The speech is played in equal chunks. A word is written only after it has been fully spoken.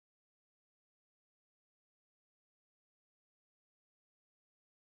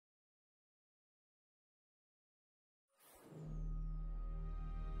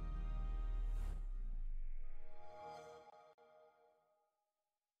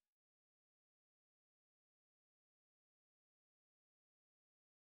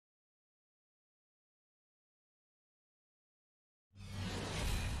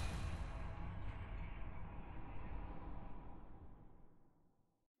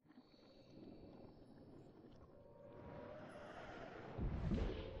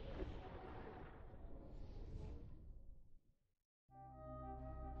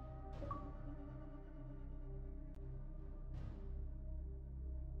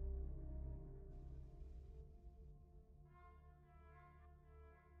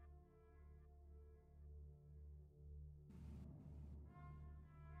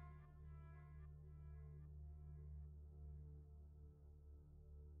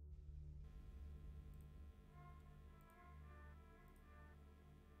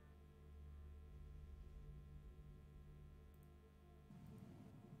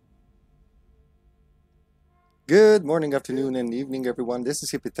Good morning, afternoon, and evening, everyone. This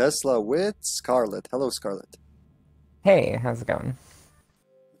is HippyTesla with Scarlett. Hello, Scarlett. Hey, how's it going?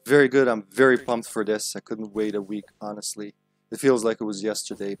 Very good. I'm very pumped for this. I couldn't wait a week, honestly. It feels like it was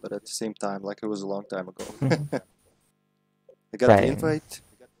yesterday, but at the same time, like it was a long time ago. I got the Right. invite.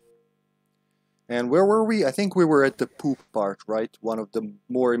 And where were we? I think we were at the poop part, right? One of the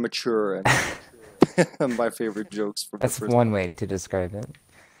more immature and my favorite jokes from the That's first one part. way to describe it.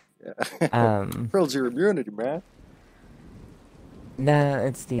 Yeah. Um, Pearls your immunity, man. no,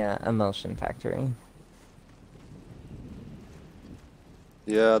 it's the Emulsion Factory.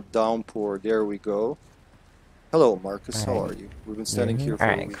 Yeah, downpour. There we go. Hello, Marcus. How Alright, are you? We've been standing you? here for a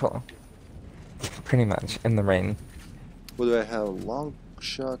Alright, week. cool. Pretty much, in the rain. What do I have? Long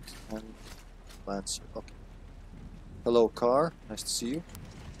shot and Lancer. Okay. Hello, car. Nice to see you.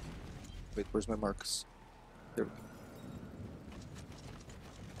 Wait, where's my Marcus? There we go.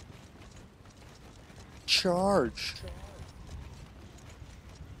 Charge!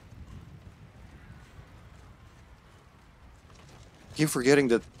 Keep forgetting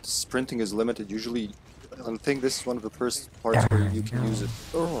that sprinting is limited. Usually, I think this is one of the first parts where you can use it.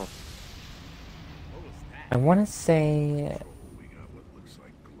 Oh, I want to say...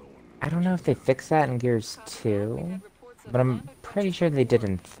 I don't know if they fixed that in Gears 2, but I'm pretty sure they did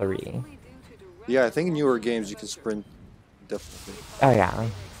in 3. yeah, I think in newer games you can sprint, definitely. Oh yeah.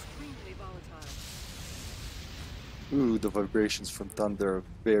 Ooh, the vibrations from thunder are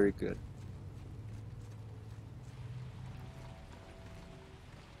very good.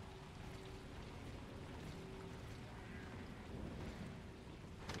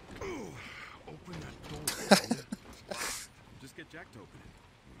 Open that door. Just get Jack to open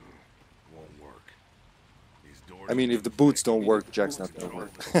it. Won't work. These doors I mean, if the boots don't work, Jack's not gonna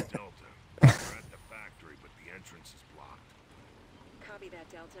work. Delta. We're at the factory, but the entrance is blocked. Copy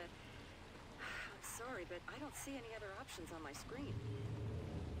that, Delta. I'm sorry, but I don't see any other options on my screen.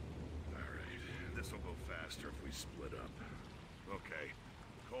 Alright, this'll go faster if we split up. Okay.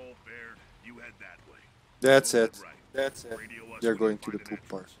 Cole, Baird, you head that way. That's it. Right. That's it. Radio us They're when you going to the find an poop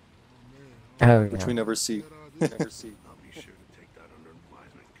part, entrance. Oh which yeah. we never see. Never see. I'll be sure to take that under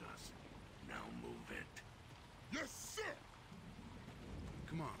advisement, Gus. Now move it. Yes, sir!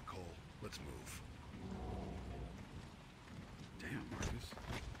 Come on, Cole. Let's move. Damn, Marcus.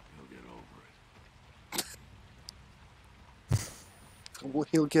 You'll get over it. Well,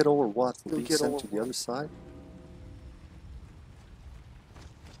 he'll get over what? He'll get sent to the other side?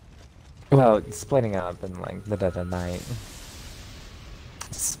 Well, it's splitting up in like the dead of night.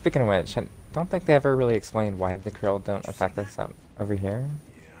 Speaking of which, I don't think they ever really explained why the krill don't affect us up over here.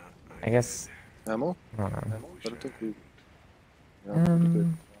 Yeah, I guess Ammo? I don't know. I don't think we... Yeah, pretty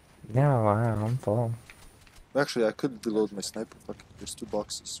good. No, wow, I'm full. Actually, I could reload my sniper. Fuck it, there's 2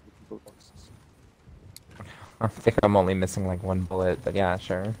 boxes. We can go boxes. I think I'm only missing like one bullet, but yeah,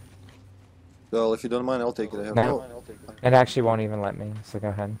 sure. Well, if you don't mind, I'll take it. I have No, it actually won't even let me, so go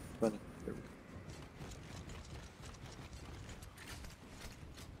ahead. Funny. There we go.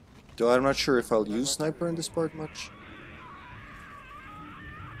 Though I'm not sure if I'll use sniper in this part much.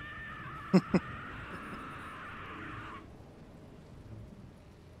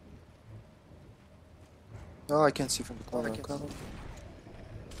 Oh, I can't see from the corner. I'm coming.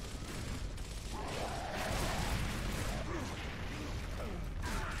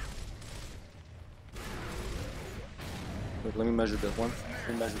 Wait, let me measure that one. Let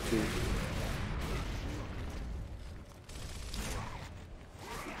me measure 2.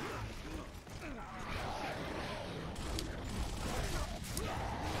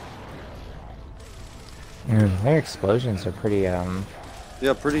 Their explosions are pretty,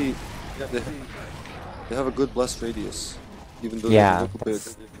 Yeah, pretty... Yeah, they have a good blast radius. Even though yeah, they look a bit...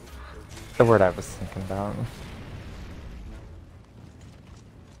 that's the word I was thinking about.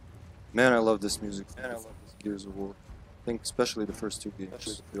 Man, I love this music from Gears of War. I think especially the first 2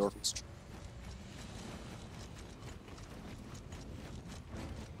 games, the orchestra.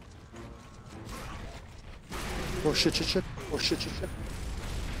 Oh shit, shit, shit. Oh shit, shit, shit.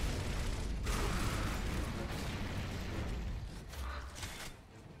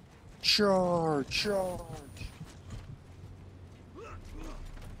 Charge, charge.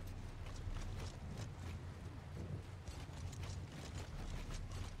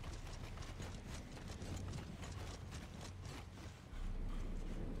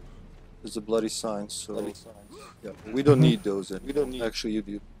 There's a bloody sign, so yeah, we don't need those. We don't need. Actually, you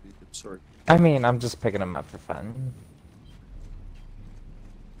do. Sorry. I mean, I'm just picking them up for fun.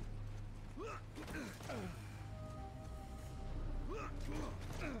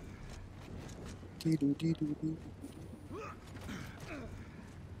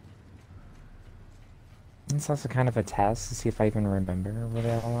 buttons also kind of a test to see if I even remember where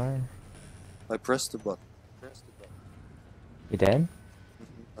they all are. I pressed the button. You did?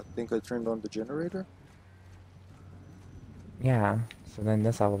 I think I turned on the generator. Yeah. So then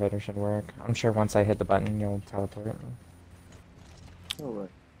this elevator should work. I'm sure once I hit the button, you'll teleport. Alright.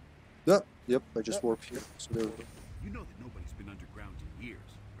 Yep, I just warped here. So there we go. You know that nobody's been underground in years,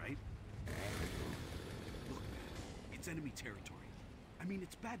 right? Look, man, it's enemy territory. I mean,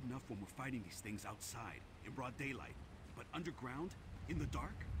 it's bad enough when we're fighting these things outside, in broad daylight. But underground? In the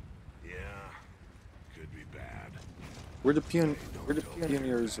dark? Yeah, could be bad. We're the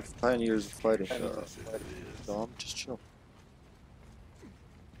pioneers of fighting. Dom, just chill.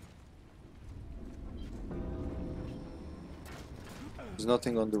 There's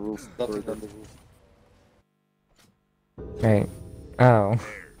nothing on the roof. Right. Oh.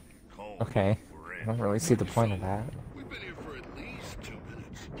 Okay. I don't really see the point of that. We've been here for at least 2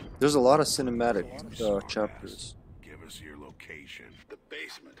 minutes. There's a lot of cinematic chapters. Give us your location. The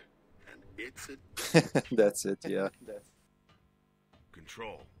basement. And it's a... That's it, yeah.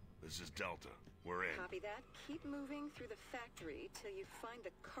 Control. This is Delta. We're in. Copy that. Keep moving through the factory till you find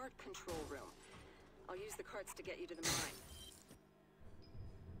the cart control room. I'll use the carts to get you to the mine.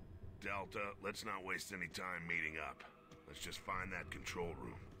 Delta, let's not waste any time meeting up. Let's just find that control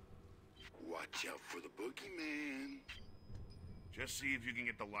room. Watch out for the boogeyman. Just see if you can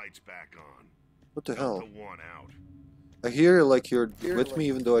get the lights back on. What the hell? Delta 1 out. I hear like you're with me,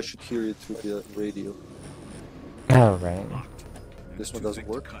 even though I should hear you through the radio. Oh, right. This one doesn't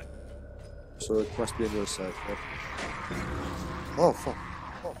work, so it must be on your side. Yep. Oh fuck!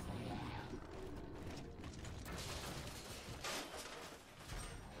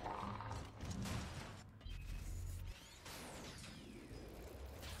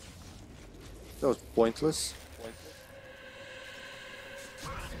 That was pointless.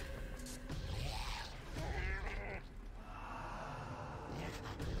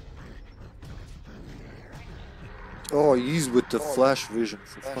 Oh, he's with the flash vision,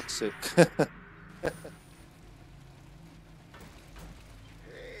 for fuck's sake. Hey, I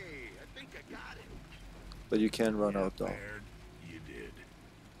think I got it. But you can run out though. You did.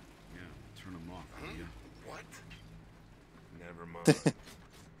 Yeah, turn them off, will you? What? Never mind.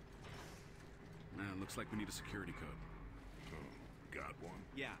 Looks like we need a security code. Oh, got one.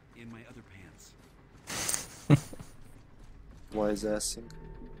 Yeah, in my other pants. Why is asking?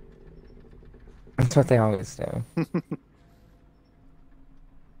 That's what they always do.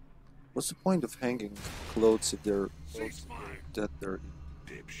 What's the point of hanging clothes if they're that dirty?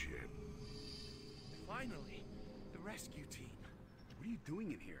 Dipshit. Finally, the rescue team. What are you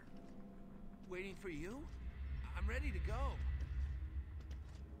doing in here? Waiting for you? I'm ready to go.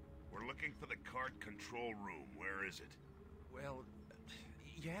 We're looking for the cart control room. Where is it? Well,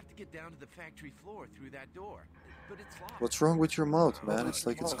 you have to get down to the factory floor through that door. But it's locked. What's wrong with your mouth, man? It's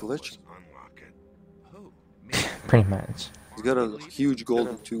like it's glitching. Unlock it. Oh, Pretty much. He's got a huge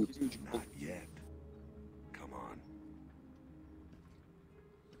golden tooth. not yet. Come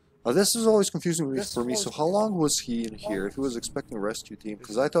on. This is always confusing for me. So how long was he in here if he was expecting a rescue team?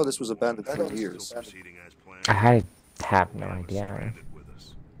 Because I thought this was abandoned for years. I have no idea.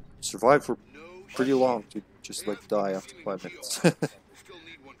 Survived for pretty long to just like die after 5 minutes. Still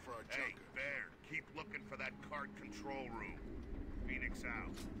need one for our Joker. Hey, Bear, keep looking for that cart control room. Phoenix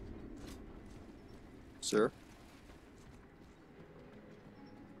out. Sir?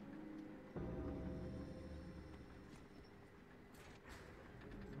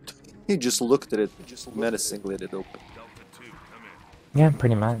 He just looked at it menacingly at it open. Delta 2, come in. Yeah,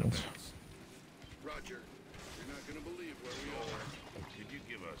 pretty much. Roger. You're not gonna believe where we are. Could you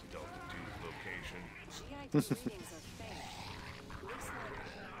give us Delta 2's location? GID readings are faint. Looks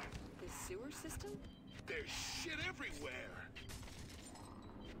like the sewer system? There's shit everywhere.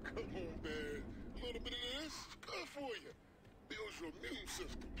 Come on, man. A little bit of this, good for you. Builds your immune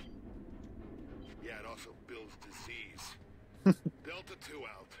system. Yeah, it also builds disease. Delta 2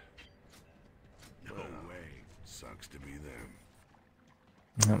 out. No way. Sucks to be them.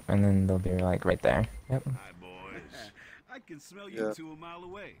 Yep, and then they'll be like right there. Yep. Hi, boys. I can smell you 2 a mile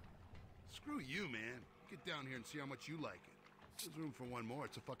away. Screw you, man. Get down here and see how much you like it. There's room for one more.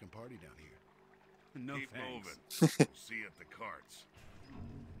 It's a fucking party down here. No Keep thanks. Moving. We'll see you at the carts.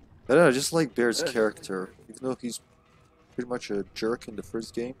 I don't know, I just like Bear's character. Even though he's pretty much a jerk in the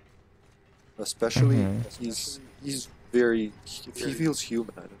first game. Especially, he's very... he feels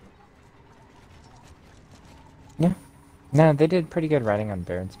human, I don't know. Yeah. No, they did pretty good writing on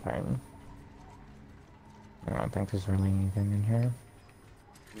Baird's part. I don't think there's really anything in here.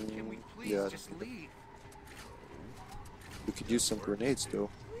 Can we please Yeah, just leave? we could use some grenades though.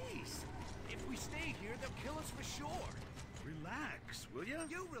 Please. If we stay here, they'll kill will ya?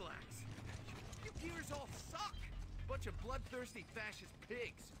 You relax. You gears all suck. Bunch of bloodthirsty fascist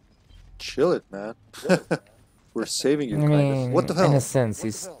pigs. Chill it, man. We're saving you, I kind mean, of. What the hell? in a sense,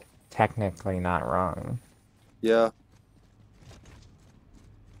 he's technically not wrong. Yeah.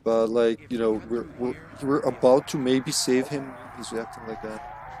 But like, you know, we're about to maybe save him. He's reacting like that.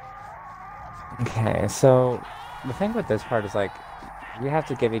 Okay, so the thing with this part is like, we have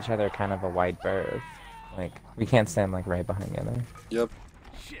to give each other kind of a wide berth. Like, we can't stand like right behind each other. Yep.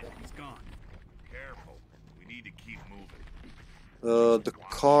 Shit, he's gone. Careful. We need to keep moving. The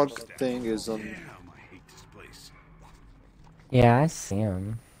cog thing is on. Damn, I hate this place. Yeah, I see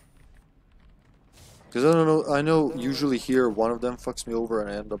him. Because I don't know, I know usually here one of them fucks me over and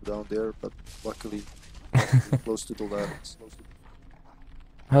I end up down there, but luckily close to the ladders.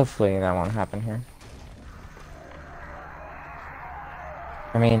 Hopefully that won't happen here.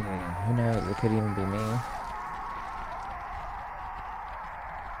 I mean, who knows? It could even be me. I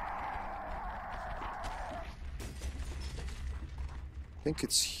think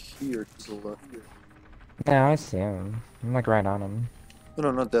it's here to the left. Yeah, I see him. I'm like right on him. No,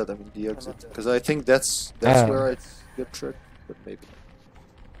 no, not that, I mean the exit. Because I think that's where I get tricked, but maybe.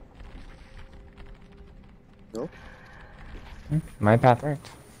 No? My path worked.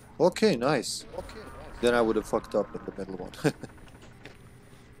 Okay, nice. Then I would have fucked up in the middle one.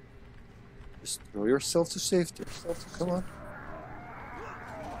 Just throw yourself to safety. Come on.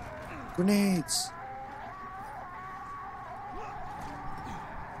 Grenades!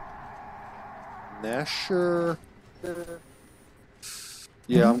 Nasher.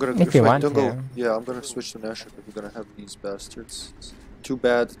 Yeah, I'm gonna. If you want don't to. go. Yeah, I'm gonna switch to Nasher because we're gonna have these bastards. Too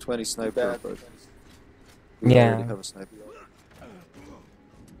bad, 20 sniper, but we Yeah. already have a sniper.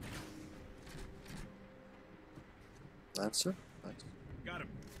 Lancer. Nice. Got him.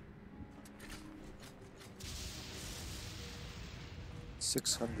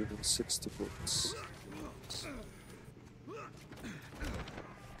 660 bullets.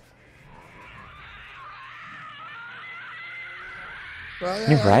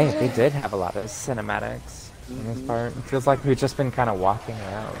 You're right, they did have a lot of cinematics in this part. It feels like we've just been kind of walking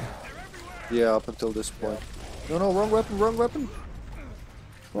around. Yeah, up until this point. No, no, wrong weapon, wrong weapon!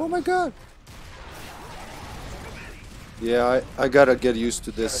 Oh my god! Yeah, I gotta get used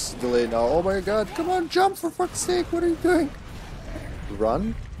to this delay now. Oh my god, come on, jump for fuck's sake, what are you doing?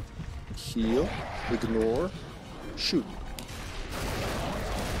 Run, heal, ignore, shoot.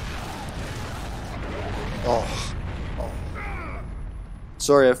 Oh.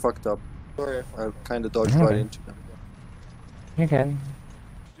 Sorry, I fucked up. Sorry, I kinda dodged right into them. You're good.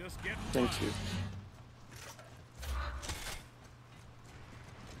 Just get Thank you.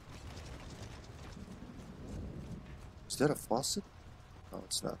 Is that a faucet? No,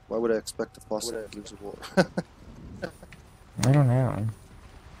 it's not. Why would I expect a faucet that gives water? I don't know.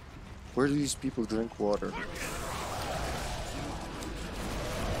 Where do these people drink water?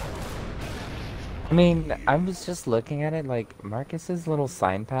 I mean, I was just looking at it, like, Marcus's little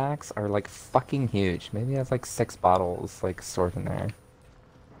sign packs are, like, fucking huge. Maybe he has, like, 6 bottles, like, stored in there.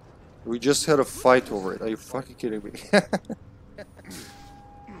 We just had a fight over it. Are you fucking kidding me?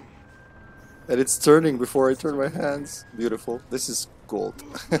 And it's turning before I turn my hands. Beautiful. This is gold.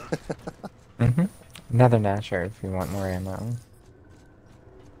 Another Nasher if you want more ammo.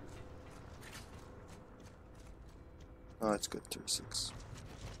 Oh, it's good. 36.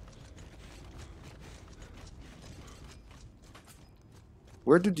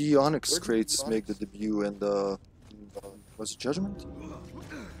 Where do the Onyx crates make the debut and the... was it Judgment?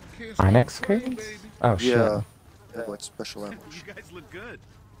 Onyx crates? Oh, shit. Yeah. They have like special ammo. You guys look good.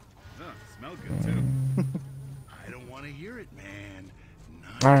 Oh, smell good too. I don't want to hear it, man.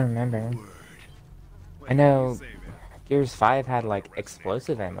 Not I don't remember. a word. I know You save it. Gears 5 had, like,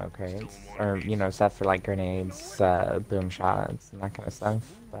 explosive ammo crates. Or, you know, stuff for, like, grenades, boom shots, and that kind of stuff.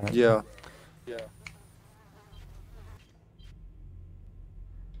 But... Yeah. Yeah.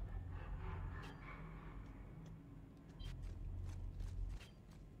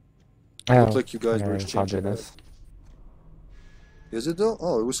 Oh, Looked like you guys were I'll do exchanging. this. Is it though?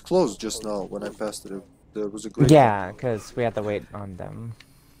 Oh, it was closed just now when I passed it. There was a great. Yeah, because we had to wait on them.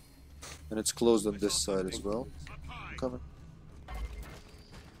 And it's closed on this side as well. I'm coming.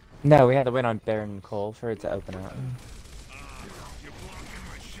 No, we had to wait on Baron Cole for it to open up.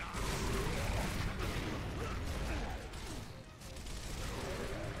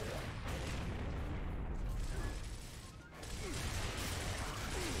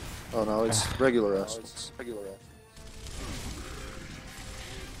 Oh no, it's regular assets.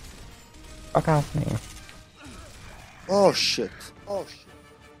 Fuck off me. Oh shit. Okay,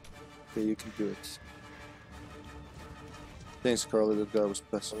 you can do it. Thanks, Carly. That guy was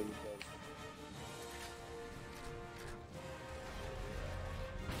pissed.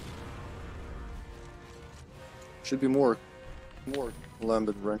 Should be more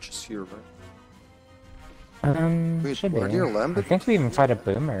lambent wrenches here, right? Wait, Should are be. there I lambent? think we even fight a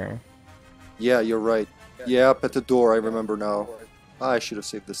boomer. Yeah, you're right. Yeah, up at the door, I remember now. I should have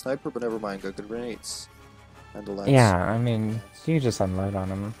saved the sniper, but never mind, got good grenades. And the lance. Yeah, I mean, you just unload on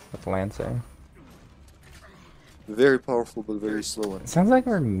him with the Lancer. Very powerful, but very slow. It sounds like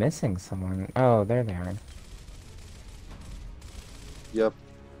we're missing someone. Oh, there they are. Yep.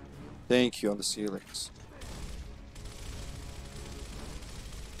 Thank you on the ceilings.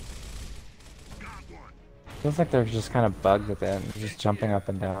 Feels like they're just kind of bugged with it, just jumping up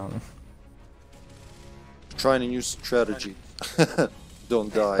and down. Trying a new strategy.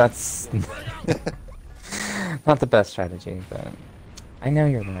 Don't die. That's not the best strategy, but I know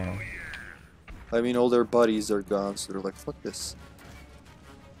you're there. I mean, all their buddies are gone, so they're like, fuck this.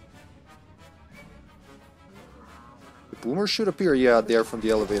 The boomer should appear. Yeah, there from the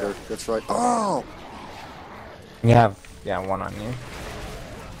elevator. That's right. Oh! You have, yeah, one on you.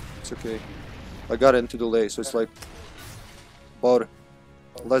 It's okay. I got into delay, so it's like about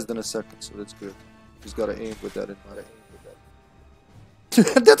less than a second, so that's good. Just gotta aim with that in mind.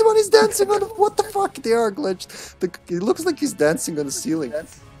 That one is dancing on the... What the fuck? They are glitched. It looks like he's dancing on the ceiling.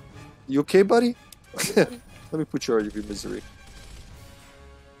 You okay, buddy? Let me put you out of your misery.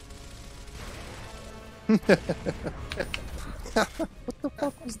 What the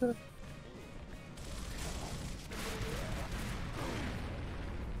fuck was that?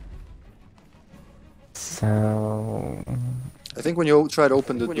 So... I think when you try to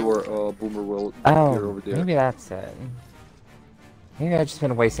open the door, Boomer will appear over there. Maybe that's it. Maybe I've just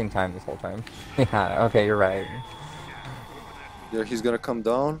been wasting time this whole time. Yeah, okay, you're right. Yeah, he's gonna come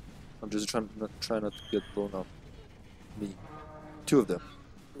down. I'm just trying not to get blown up. Me. Two of them.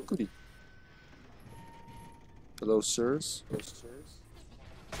 Could be. Hello, sirs.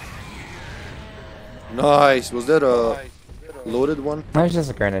 Nice! Was that a loaded one? That was just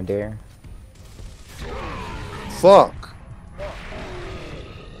a grenadier. Fuck!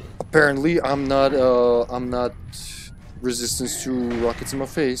 Apparently, I'm not resistance to rockets in my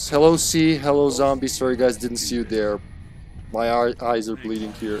face. Hello, C. Hello, zombie. Sorry, guys, didn't see you there. My eyes are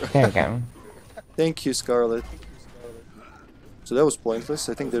bleeding here. There you go. Thank you, Scarlet. So that was pointless.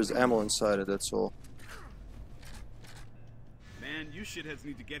 I think there's ammo inside it, that's all. Man, you shitheads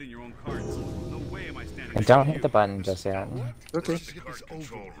need to get in your own carts. No way am I standing. And don't hit the button just yet. Okay.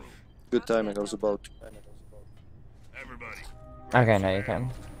 Good timing, I was about to. Everybody. Okay, now you can.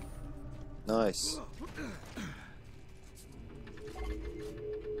 Nice.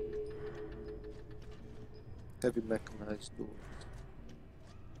 Heavy mechanized doors.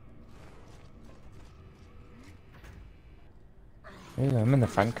 Ooh, I'm in the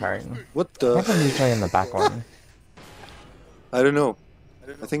front cart. What I think I'm the? usually in the back one. I don't know.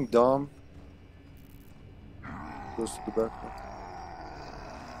 I think Dom goes to the back one.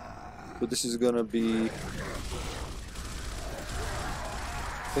 But this is gonna be...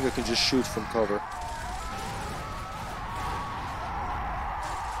 I think I can just shoot from cover.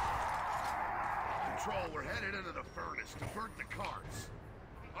 Control, we're headed into the furnace to burn the carts.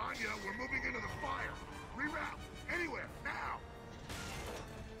 Anya, we're moving into the fire. Reroute. Anywhere. Now.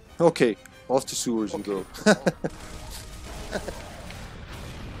 Okay, off to sewers you go.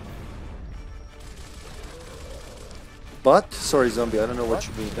 But, sorry zombie, I don't know what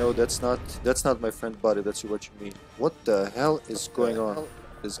you mean. No, that's not my friend buddy, that's what you mean. What the hell is going on in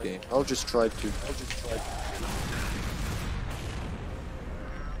this game? I'll just try to...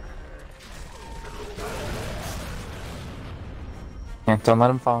 Yeah, don't let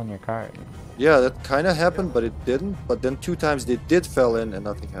him fall in your cart. Yeah, that kinda happened, but it didn't. But then 2 times they did fell in and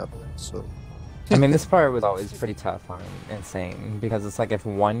nothing happened, so... I mean, this part was always pretty tough on Insane, because it's like if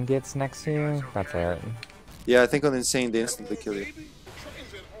one gets next to you, that's it. Yeah, I think on Insane they instantly kill you.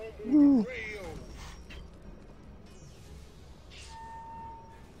 Woo.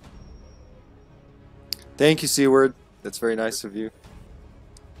 Thank you, C-Word. That's very nice of you.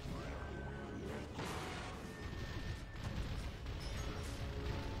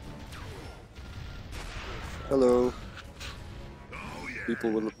 Hello.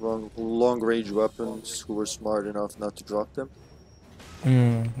 People with long-range weapons who were smart enough not to drop them.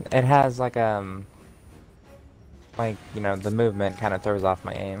 It has like you know, the movement kind of throws off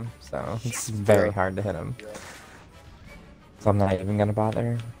my aim, so it's very hard to hit him. So I'm not even gonna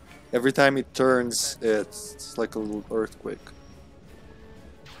bother. Every time it turns, it's like a little earthquake.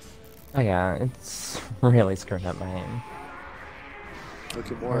 Oh yeah, it's really screwing up my aim.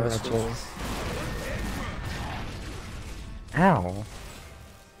 Okay, more assholes. Ow.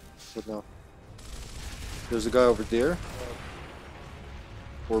 But no. There's a guy over there.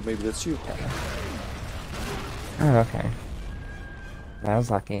 Or maybe that's you. Oh, okay. That was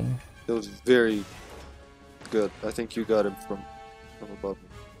lucky. That was very good. I think you got him from above me.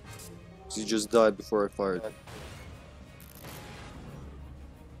 'Cause he just died before I fired.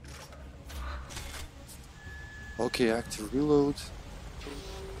 Okay, active reload.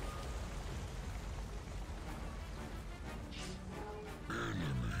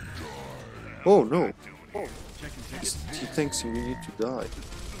 Oh no! He thinks you need to die.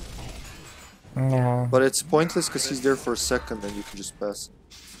 Yeah, But it's pointless because he's there for a second and you can just pass him.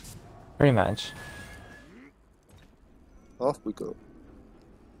 pretty much. Off we go.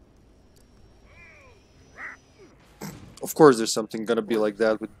 Of course there's something gonna be like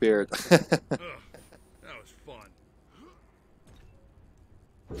that with Baird. That was fun.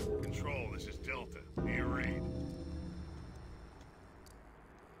 Control, this is Delta. Do you read?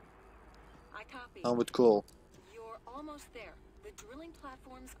 I copy. I'm with Cole. You're almost there. The drilling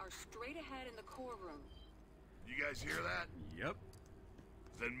platforms are straight ahead in the core room. You guys hear that? Yep.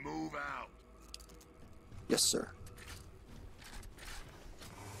 Then move out. Yes, sir.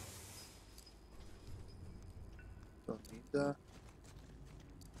 Don't need that.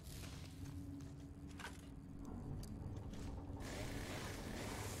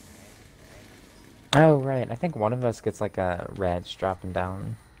 Oh, right. I think one of us gets like a reg dropping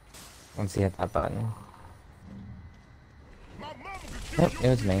down once you hit that button. Yep, it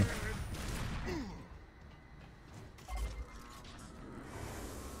was me.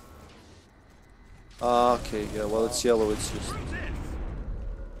 Okay, yeah, well it's yellow, it's just...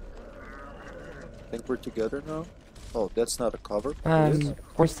 Think we're together now? Oh, that's not a cover. It is?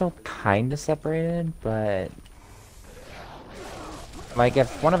 We're still kinda separated, but... Like,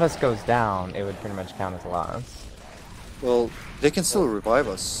 if one of us goes down, it would pretty much count as a loss. Well, they can still revive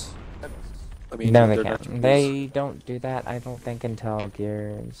us. I mean, No, they they're can't. not- They don't do that, I don't think, until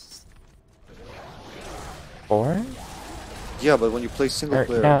Gears 4? Yeah, but when you play single Or,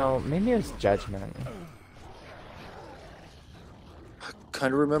 player... no, maybe it was Judgment.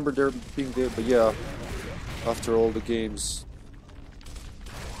 Kind of remember there being there, but yeah, after all the games.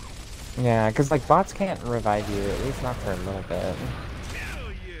 Yeah, because, like, bots can't revive you, at least not for a little bit.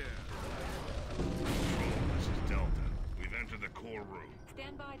 Hell yeah! This is Delta. We've entered the core room.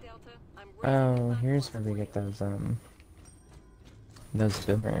 Stand by, Delta. I'm Oh, here's where we get those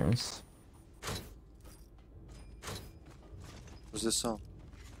boomers. What's this song?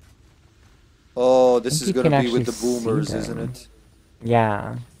 Oh, this think is you gonna can be with the actually see boomers, isn't them. it?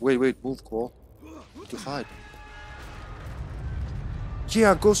 Yeah. Wait, move, Cole. To hide.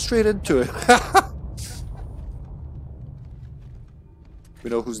 Yeah, go straight into it. We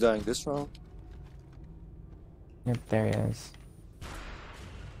know who's dying this round. Yep, there he is.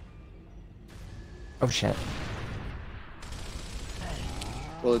 Oh shit.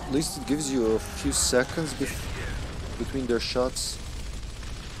 Well, at least it gives you a few seconds between their shots.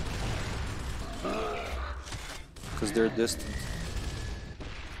 Because they're distant.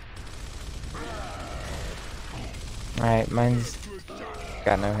 Alright, mine's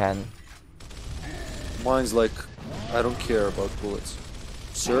got no head. Mine's like, I don't care about bullets.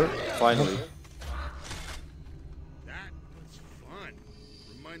 Sir, finally. That was fun.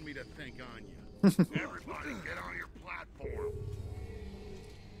 Remind me to think on you. Everybody, get on your platform.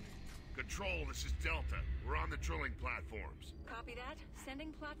 Control, this is Delta. We're on the drilling platforms. Copy that.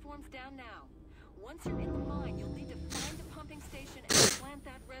 Sending platforms down now. Once you're in the mine, you'll need to find the pumping station and plant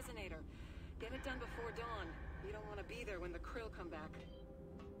that resonator. Get it done before dawn. You don't want to be there when the krill come back.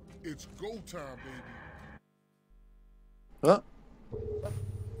 It's go time, baby. Huh?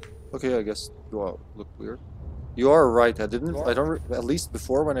 Okay, I guess do I look weird? You are right. I don't. At least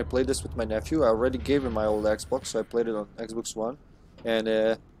before, when I played this with my nephew, I already gave him my old Xbox, so I played it on Xbox One, and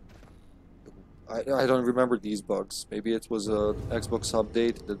I don't remember these bugs. Maybe it was a Xbox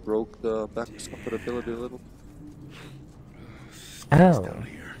update that broke the backwards compatibility a little. Oh.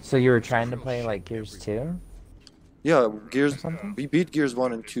 So you were trying to play like Gears 2? Yeah, Gears. Something? We beat Gears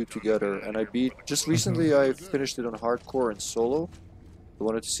 1 and 2 together, and I beat just recently. I finished it on hardcore and solo. I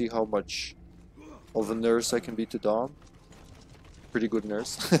wanted to see how much of a nurse I can be to Dom. Pretty good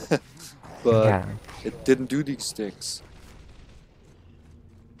nurse, but Yeah. it didn't do these things.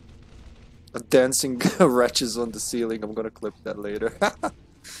 Dancing wretches on the ceiling. I'm gonna clip that later.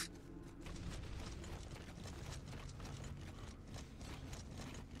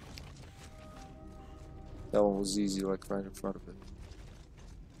 That one was easy, like right in front of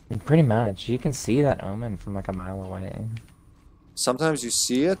it. Pretty much. You can see that omen from like a mile away. Sometimes you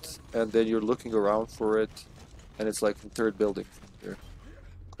see it, and then you're looking around for it, And it's like the third building from here.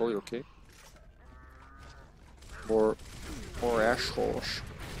 Chloe, okay? More assholes.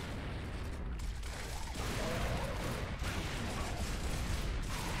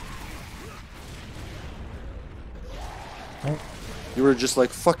 You were just like,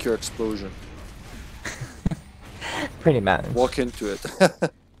 fuck your explosion. Pretty much. Walk into it. Okay,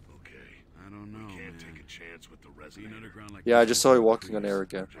 I don't know. We can't take a chance with the resident underground like Yeah, I just saw you walking on air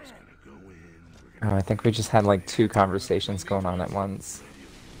again. Just gonna go in. Oh, I think we just had like 2 conversations going on at once.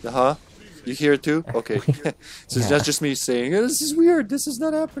 Uh-huh. You hear it too? Okay. So it's not just me saying, oh, this is weird, this is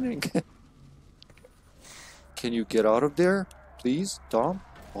not happening. Can you get out of there? Please, Tom?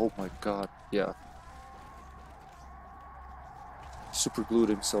 Oh my god, yeah. Super glued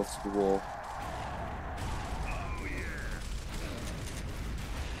himself to the wall.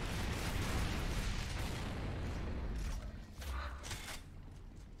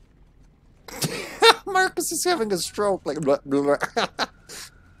 Marcus is having a stroke, like blah, blah, blah.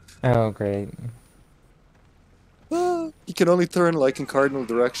 Oh, great. You can only turn like in cardinal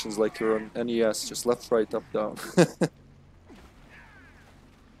directions, like you're on NES, just left, right, up, down.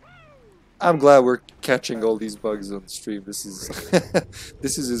 I'm glad we're catching all these bugs on stream. This is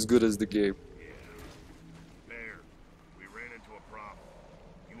this is as good as the game. There. We ran into a problem.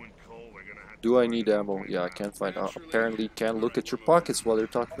 You and Cole are gonna have to Do I need ammo? Yeah, I can't find out. Apparently, you can't look at your pockets while you're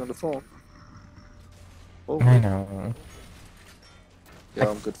talking on the phone. Oh, I know. yeah,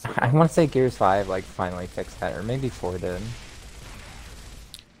 I'm good for I now. want to say Gears 5 like finally fixed that, or maybe 4 did.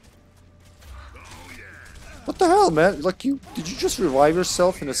 What the hell, man? Like, did you just revive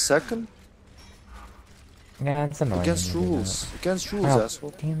yourself in a second? Yeah, it's annoying. Against when you do rules. Against rules, that. Oh,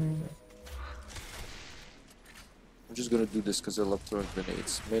 asshole. damn it. I'm just gonna do this because I love throwing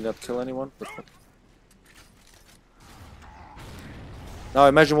grenades. May not kill anyone, but... Now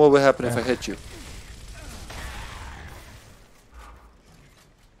imagine what would happen if I hit you.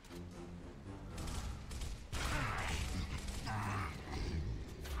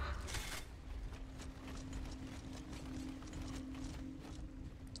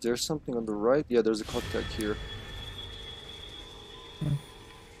 Is there something on the right? Yeah, there's a contact here.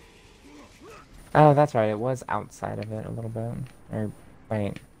 Oh, that's right. It was outside of it a little bit. Or,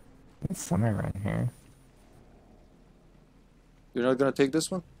 wait. It's somewhere around here. You're not gonna take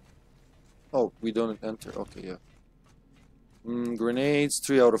this one? Oh, we don't enter. Okay, yeah. Grenades,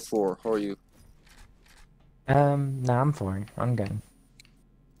 3 out of 4. How are you? No, I'm 4. I'm good.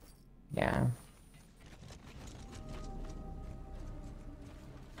 Yeah.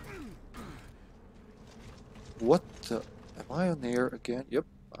 What the... Am I on air again? Yep,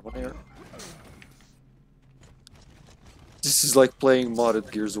 I'm on air. This is like playing modded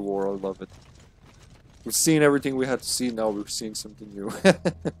Gears of War. I love it. We've seen everything we had to see, now we're seeing something new.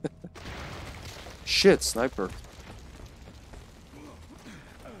 Shit, sniper.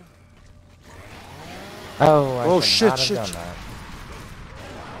 Oh, I should shit, not have shit, done shit. that.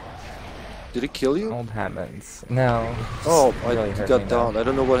 Did it kill you? Old habits. No. Oh, I really hurt got me, down. though. I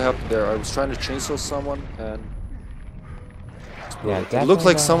don't know what happened there. I was trying to chainsaw someone and... Yeah, it looked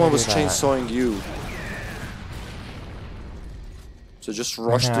like definitely someone don't was do that. chainsawing you. So just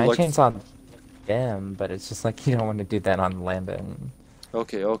rush I to know, like... I chainsawed them, but it's just like you don't want to do that on landing.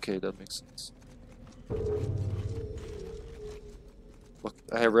 Okay, okay, that makes sense. Look,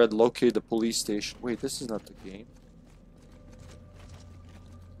 I read locate the police station. Wait, this is not the game.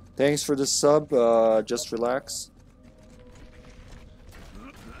 Thanks for the sub, just relax.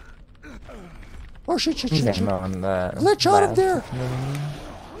 Oh shit, shit, shit, There's shit. ammo on the Glitch out of left. there!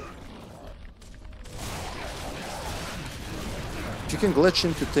 If you can glitch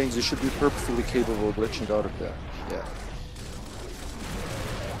into things, you should be perfectly capable of glitching out of there. Yeah.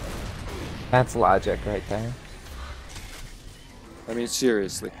 That's logic right there. I mean,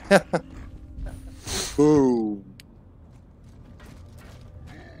 seriously. Boom.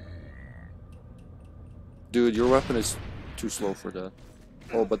 Dude, your weapon is too slow for that.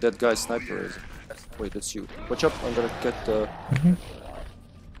 Oh, but that guy's sniper is. Wait, that's you. Watch up, I'm gonna get the...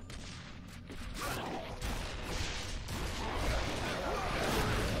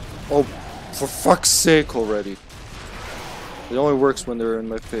 Oh, for fuck's sake already. It only works when they're in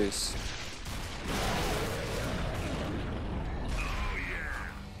my face.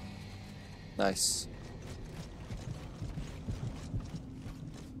 Nice.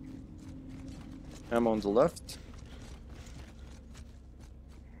 Ammo on the left.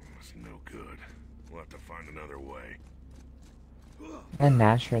 It's no good. We'll have to find another way. And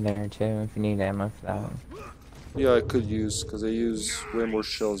Nasher there too, if you need ammo for that. Yeah, I could use, because I use way more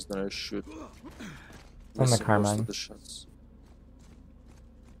shells than I should. On the Missing most Carmine. of the shots.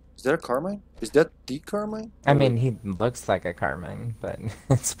 Is that a Carmine? Is that the Carmine? I mean, he looks like a Carmine, but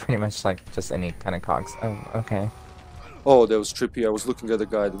it's pretty much like just any kind of cogs. Oh, okay. Oh, that was trippy. I was looking at the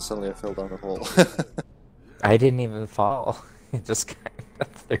guy, and suddenly I fell down the hole. I didn't even fall. It just kind of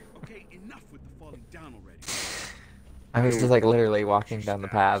threw. Okay, enough with the falling down already. I was just like literally walking down the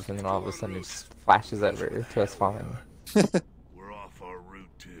path, and then all of a sudden it just flashes over to us falling. We're off our route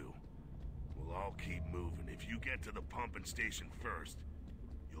too. We'll all keep moving. If you get to the pumping station first,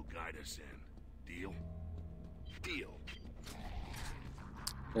 you'll guide us in. Deal? Deal.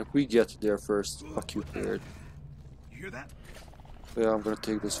 If we get there first, fuck you, weird. You hear that? Yeah, I'm gonna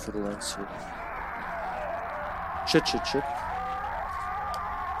take this for the lens here. Shit, shit, shit.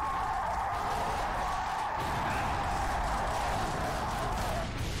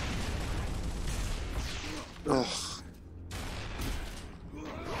 Ugh.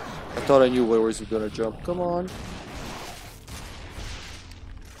 I thought I knew where was he gonna jump. Come on.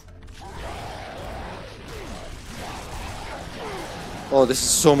 Oh, this is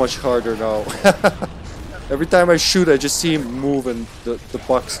so much harder now. Every time I shoot, I just see him move and the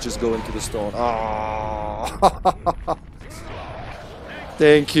bucks just go into the stone. Oh.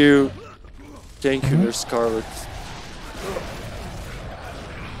 Thank you. Thank you, Nurse Scarlet.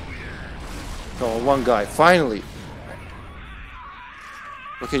 Oh, one guy. Finally.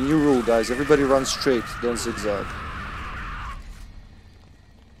 Okay, new rule, guys. Everybody run straight, don't zigzag.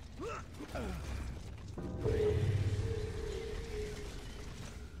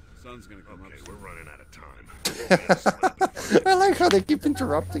 Sun's gonna come up. Okay, we're running out of time. I like how they keep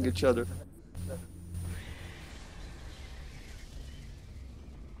interrupting each other.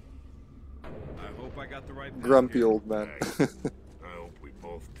 I hope I got the right. Grumpy old man. I hope we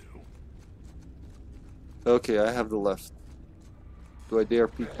both do. Okay, I have the left. Do I dare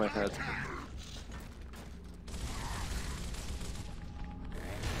peek my head?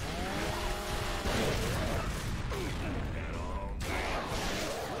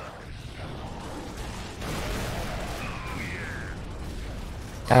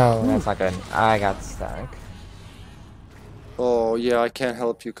 Oh, that's not good. I got stuck. Oh, yeah, I can't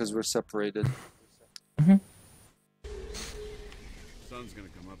help you because we're separated. Mhm. Sun's gonna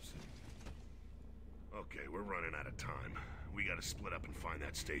come up soon. Okay, we're running out of time. We gotta split up and find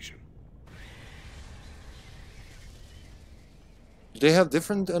that station. Do they have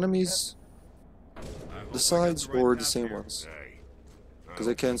different enemies? I hope The I sides got the right or the path same here. ones? Hey, Because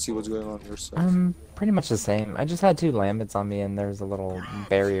I can't see what's going on your side. Pretty much the same. I just had two Lamberts on me, and there's a little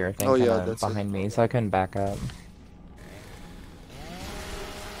barrier thing Oh, yeah, kinda that's it. behind me, so I couldn't back up.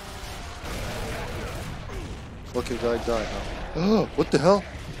 Okay, guy, die now. Oh, what the hell?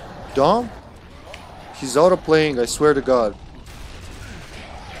 Dom? He's out of playing, I swear to God.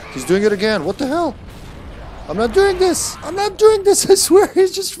 He's doing it again. What the hell? I'm not doing this. I'm not doing this. I swear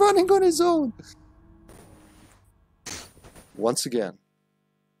he's just running on his own. Once again.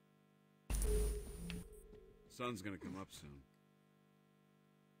 Sun's gonna come up soon.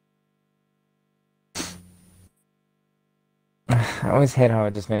 I always hate how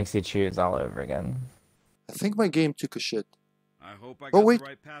it just makes you choose all over again. I think my game took a shit. I hope I Oh, got wait. the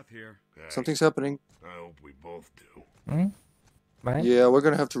right path here. Hey, Something's happening. I hope we both do. Hmm? What? Yeah, we're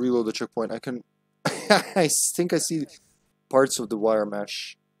gonna have to reload the checkpoint. I can... I think I see parts of the wire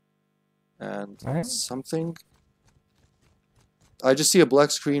mesh. And Alright. something... I just see a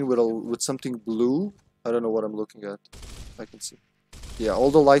black screen with something blue. I don't know what I'm looking at. I can see. Yeah, all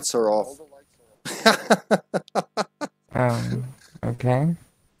the lights are off. Okay.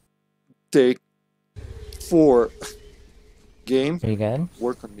 Take 4. Game, Are you good?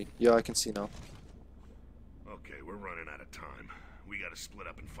 work on me. Yeah, I can see now. Okay, we're running out of time. We gotta split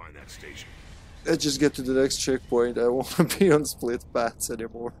up and find that station. Let's just get to the next checkpoint. I won't be on split paths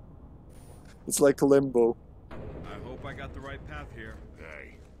anymore. It's like limbo. I hope I got the right path here.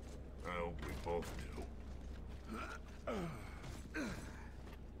 Hey, I hope we both do.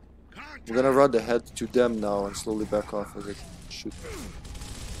 I'm gonna run ahead to them now and slowly back off as I shoot.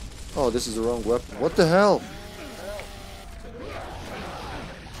 Oh, this is the wrong weapon. What the hell?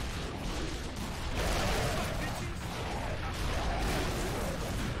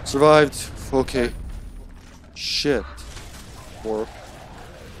 Survived. Okay. Shit. Or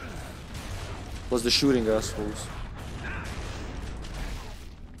was the shooting assholes?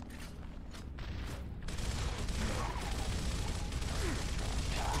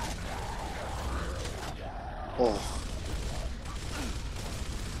 Oh.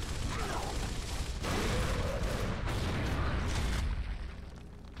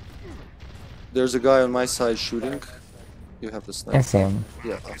 There's a guy on my side shooting. You have the I sniper. see him.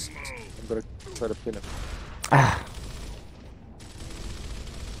 Yeah, awesome. I'm gonna try to pin him. Ah.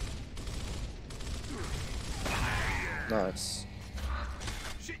 Nice.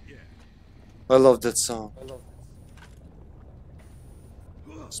 Shit, yeah. I love that song.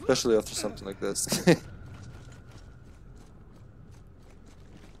 Especially after something like this.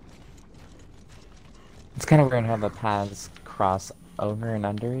 It's kind of weird how the paths cross over and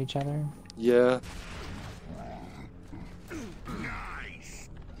under each other. Yeah. Nice.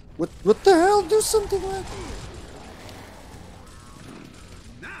 What the hell? Do something like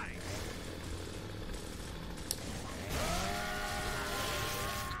Nice.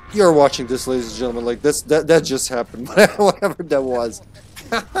 You're watching this, ladies and gentlemen, like this that just happened. Whatever that was.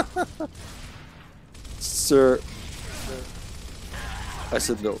 Sir. I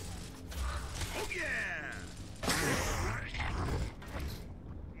said no. Oh yeah.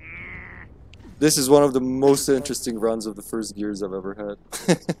 This is one of the most interesting runs of the first Gears I've ever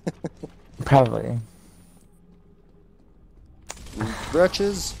had. Probably.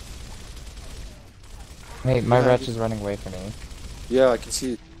 Wretches? Wait, my Yeah, wretch is running away from me. Yeah, I can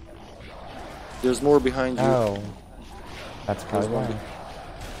see it. There's more behind you. Oh. That's probably There's one why.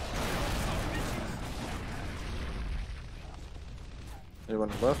 Anyone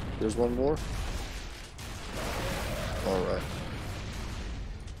left? There's one more. Alright.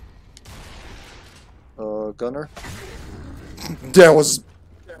 Gunner? That was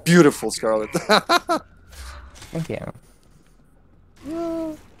beautiful, Scarlet. Thank you.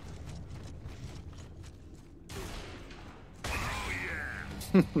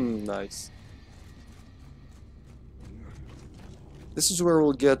 Nice. This is where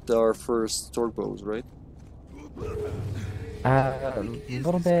we'll get our first torque bows, right? A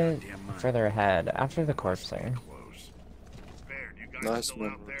little bit further ahead, after the corpser. Close. Baird, you guys Nice still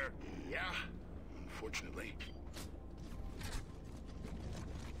one. out there? Yeah, unfortunately.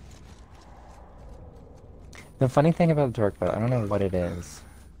 The funny thing about the torque bow, I don't know what it is,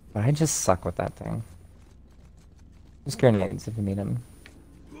 but I just suck with that thing. Just grenades if you need them.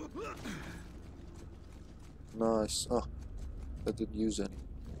 Nice. Oh, I didn't use any.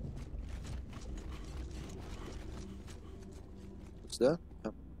 What's that?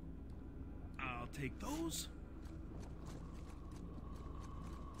 Oh. I'll take those.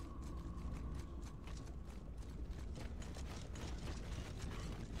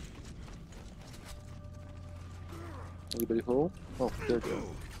 Anybody home? Oh, there you go.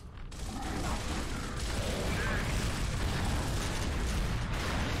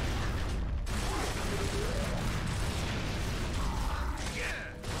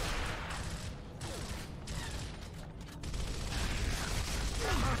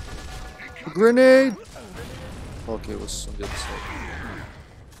 Grenade! Okay, it was on the other side.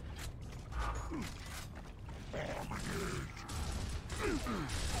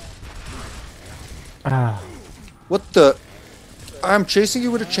 Ah, What the? I'm chasing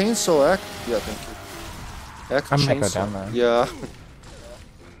you with a chainsaw, Act. Yeah, thank you. Act I might go chainsaw. down there. Yeah.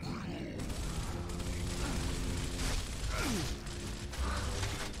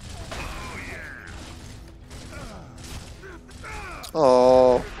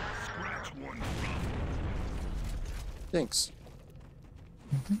 Oh, Scratch one. thanks.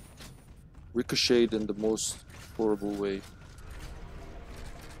 Ricocheted in the most horrible way.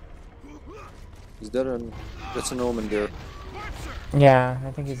 Is that an? That's an omen there. yeah,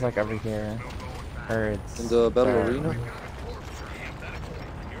 I think he's like over here. Or it's... In the battle arena?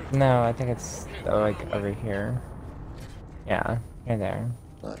 No, I think it's like over here. Yeah, you're there.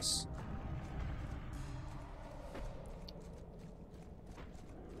 Nice.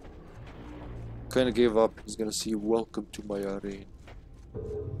 Kinda gave up. He's gonna see "Welcome to my arena."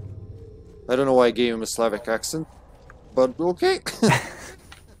 I don't know why I gave him a Slavic accent, but okay.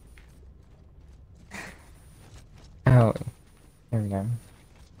 Oh, there we go.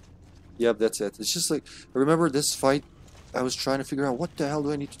 Yep, that's it. It's just like, I remember this fight, I was trying to figure out what the hell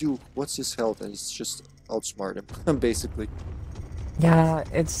do I need to do? What's his health? And it's just outsmart him, basically. Yeah,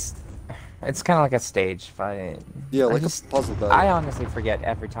 it's kind of like a stage fight. Yeah, I like just- a puzzle battle. I honestly forget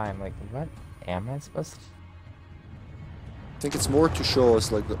every time, like, what am I supposed to... I think it's more to show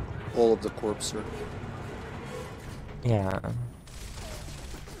us like all of the corpse here. Yeah.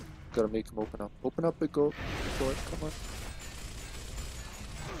 Gotta make him open up. Open up, big go. Come on.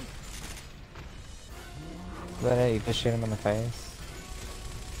 Is that it? You just shoot him in the face?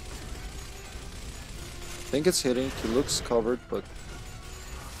 I think it's hitting. He looks covered, but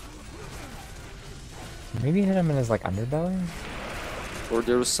Maybe hit him in his, like, underbelly? or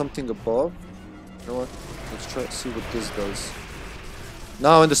there was something above. You know what? Let's try to see what this does.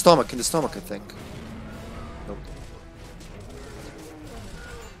 No, in the stomach, I think. Nope.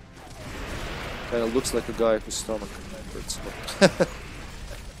 Kinda looks like a guy whose stomach hurts.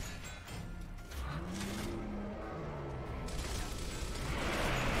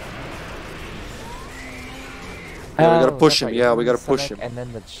 Yeah, we gotta Oh, push that's him. right, Yeah, you we do the gotta push stomach him. And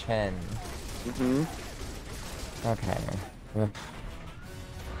then the chin. Okay. Ugh.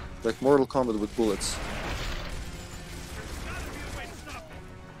 Like Mortal Kombat with bullets.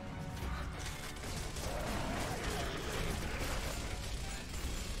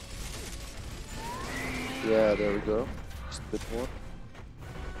 Yeah, there we go. Just a bit more.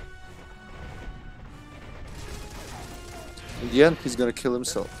 In the end, he's gonna kill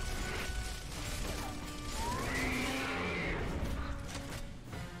himself.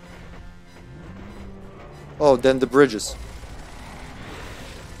 Oh, then the bridges.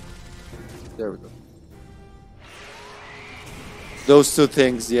 There we go. Those two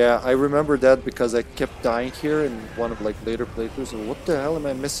things, yeah, I remember that because I kept dying here in one of like later playthroughs. And what the hell am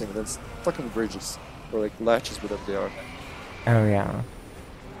I missing? That's fucking bridges or like latches, whatever they are. Oh yeah.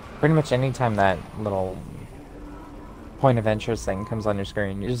 Pretty much anytime that little point of interest thing comes on your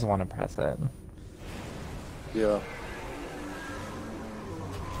screen, you just want to press it. Yeah.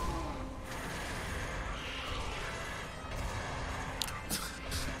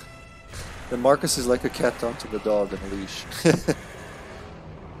 And Marcus is like a cat taunting a dog on a leash.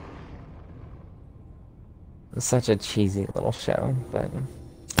 It's such a cheesy little show, but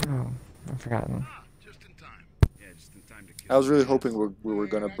oh, I've forgotten. Just in time. Yeah, just in time to kill. I was really hoping we were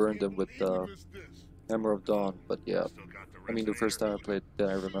gonna burn them with Hammer of Dawn, but yeah. Still got the I mean, the first time I played, then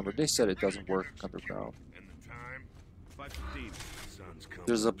I remember they said it doesn't work underground. And the time? 5:15. Sun's coming.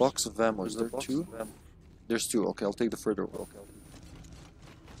 There's a box of ammo. Is there two? There's two. Okay, I'll take the further one.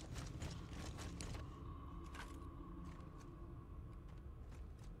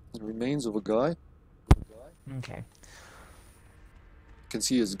 The remains of a guy. Okay. You can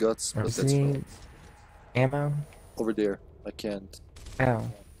see his guts, but that's See, wrong. ammo? Over there. I can't. Oh.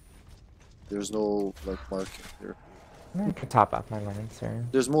 There's no like marking here. I could top up my lancer.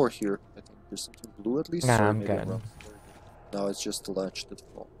 There's more here. I think there's something blue at least. Nah, so I'm maybe good. wrong. No, it's just the latch that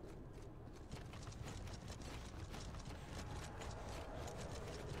fall.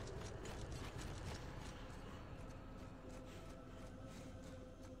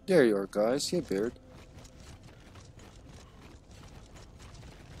 There you are, guys. Hey, Beard.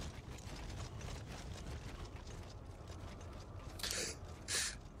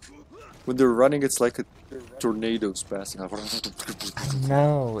 When they're running, it's like a tornado's passing.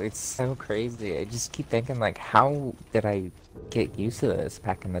 No, it's so crazy. I just keep thinking, like, how did I get used to this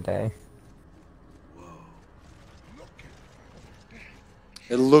back in the day?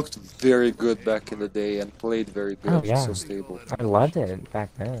 It looked very good back in the day and played very good. Oh, yeah. So stable. I loved it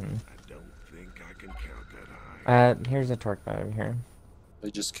back then. I don't think I can count that high. Here's a torque bow over here. I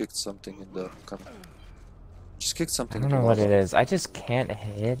just kicked something in the. Just kicked I something. don't in know the what wall. it is. I just can't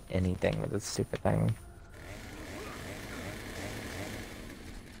hit anything with this stupid thing.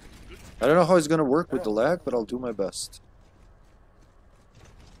 I don't know how it's gonna work with the lag, but I'll do my best.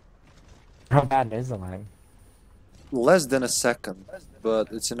 How bad is the lag? Less than a second, but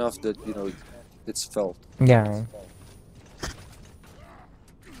it's enough that you know it's felt. Yeah.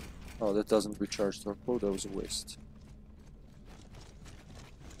 Oh, that doesn't recharge torpedo. That was a waste.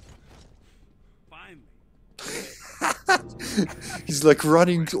 Finally. He's like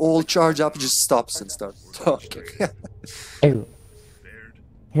running all charge up, just stops and starts talking. Ew. Baird,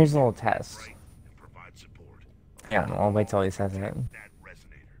 Here's a little test. right, and provide support. Yeah, I'll wait till he says it. That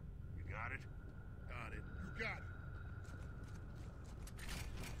resonator. You got it? Got it. You got it.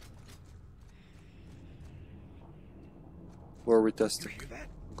 Where are we testing? Hear that?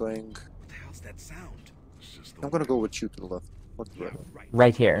 Going. What the hell's that sound? It's just the I'm gonna go with you to the left. What the right? right.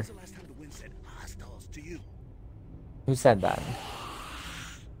 Right here. When's the last time the wind said hostiles to you? Who said that?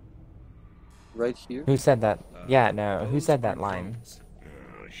 Right here? Who said that? Yeah, no. Who said that line?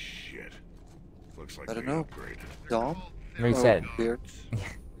 Oh shit. Looks like I don't they know. upgraded. Dom? Who said? Beard.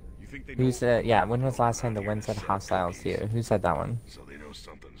 You think they Who know said? Yeah. When was the last time the wind said hostiles to you? Who said that one? so they know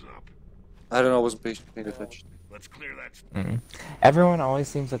something's up. I don't know. I wasn't paying attention. Let's clear that. Everyone always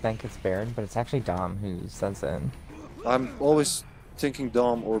seems to think it's Baird, but it's actually Dom who says it. I'm always thinking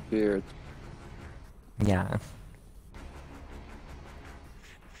Dom or Beard. Yeah.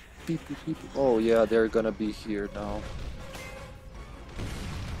 Beep, beep, beep. Oh yeah, they're gonna be here now.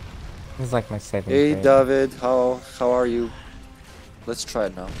 This is like my saving Hey grade. David, how are you? Let's try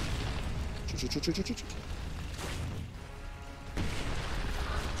it now.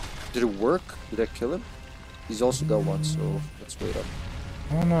 Did it work? Did I kill him? He's also got one, so let's wait up.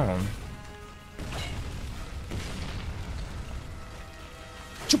 I don't know.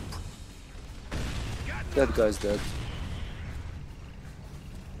 Choop. That guy's dead.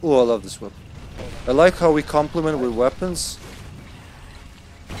 Oh, I love this weapon. I like how we complement with weapons.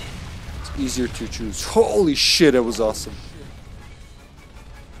 It's easier to choose. Holy shit, that was awesome.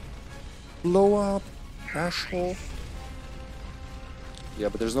 Blow up, ash hole. Yeah,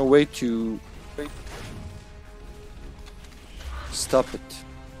 but there's no way to stop it.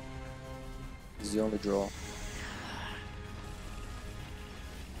 It's the only draw.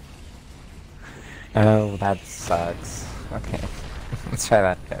 Oh, that sucks. Okay, let's try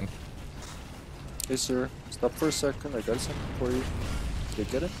that again. Hey sir, stop for a second, I got something for you. Did you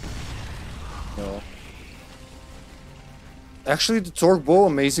get it? No. Actually, the torque bow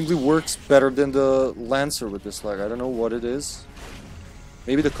amazingly works better than the Lancer with this lag. I don't know what it is.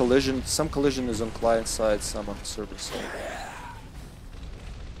 Maybe the collision, some collision is on client side, some on server side.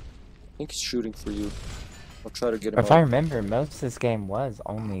 I think he's shooting for you. I'll try to get him If out. I remember, most of this game was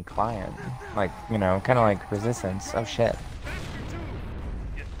only client. Like, you know, kind of like Resistance. Oh shit.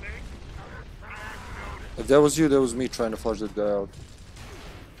 If that was you, that was me trying to flush that guy out.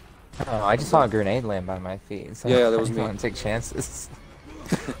 Oh, I just saw a grenade land by my feet. So Yeah, that was I me. don't take chances.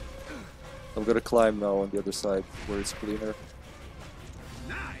 I'm gonna climb now on the other side where it's cleaner.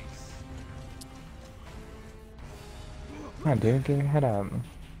 Come on, dude, get your head up.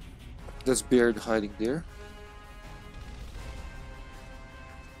 There's Beard hiding there.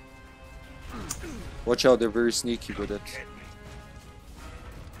 Watch out, they're very sneaky with it.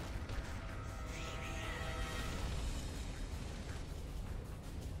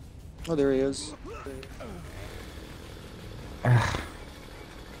 Oh, there he is. Ugh.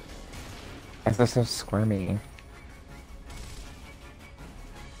 They're so squirmy.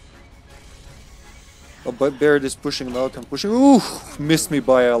 Oh, but Barrett is pushing him out. I'm pushing. Ooh! Missed me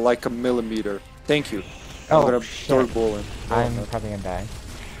by like a millimeter. Thank you. I'm Oh, gonna shit. torque ball him. I'm probably gonna die.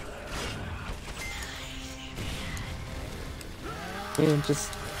 Dude,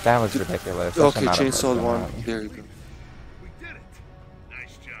 just... That was ridiculous. Such Okay, amount of chainsaw work one. on that. There you go. We did it.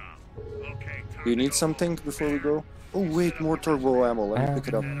 Nice job. Okay, time Do you to need go something home. before we go? Oh wait, more turbo ammo. Let me pick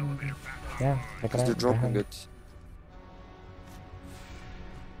it up. Yeah, pick it Because up. they're go dropping ahead. it.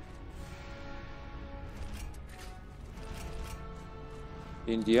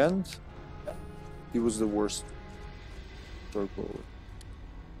 In the end, he was the worst turbo.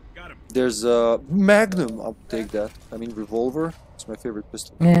 Got him. There's a Magnum. I'll take that. I mean, revolver. It's my favorite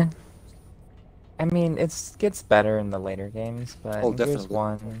pistol. Yeah. I mean, it gets better in the later games, but Oh, in Gears definitely.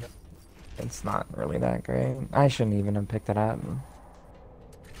 1, it's not really that great. I shouldn't even have picked it up.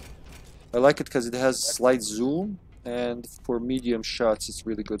 I like it because it has slight zoom, and for medium shots, it's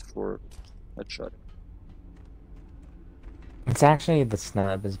really good for headshot. It's actually the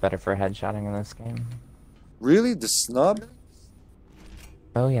snub is better for headshotting in this game. Really, the snub?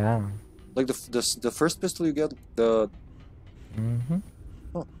 Oh yeah. Like the first pistol you get, the Mm-hmm.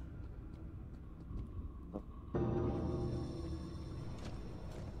 oh.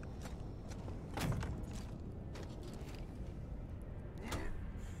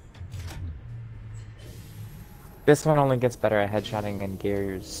 This one only gets better at headshotting in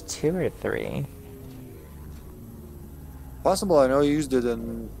Gears 2 or 3. Possible. I know I used it,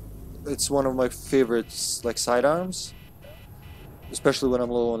 and it's one of my favorites, like sidearms. Especially when I'm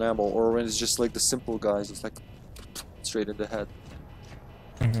low on ammo, or when it's just like the simple guys. It's like straight in the head.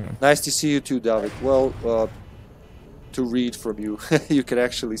 Mm-hmm. Nice to see you too, David. Well, to read from you, you can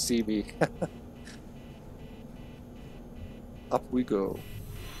actually see me. Up we go.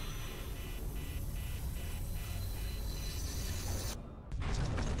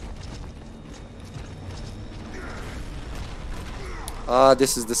 Ah,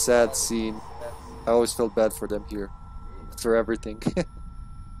 this is the sad scene. I always felt bad for them here. After everything.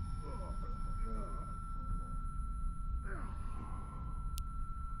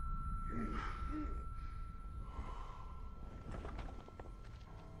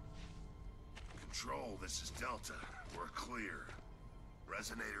 Control, this is Delta. We're clear.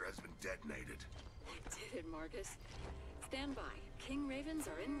 Resonator has been detonated. Did it, Marcus. Stand by. King Ravens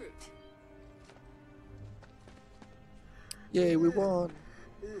are en route. Yay, we won.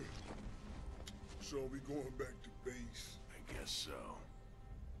 So we going back to base? I guess so.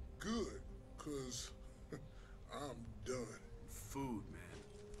 Good, cause I'm done. Food, man.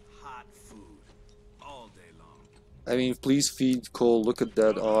 Hot food. All day long. I mean, please feed Cole. Look at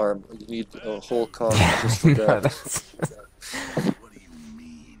that arm. You need a whole car just for No, that. What do you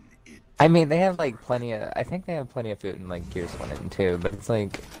mean? It I mean, they have like plenty of. I think they have plenty of food in like Gears 1 and 2, but it's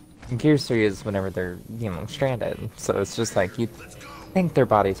like Gears 3 is whenever they're stranded. So it's just like you think their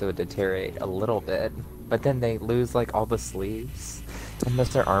bodies would deteriorate a little bit, but then they lose like all the sleeves and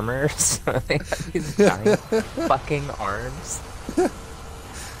those their armor. So they have these giant fucking arms.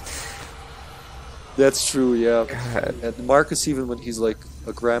 That's true, yeah. God. And Marcus, even when he's like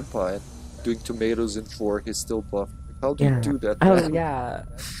a grandpa, and doing tomatoes in 4, he's still buff. How do Yeah. you do that, Oh man? yeah.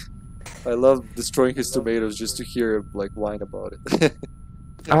 I love destroying his tomatoes just to hear him like whine about it.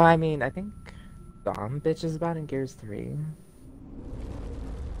 Oh, I mean, I think Dom bitches about in Gears 3.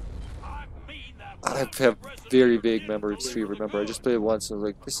 I have very vague memories of 3, remember, I just played it once and I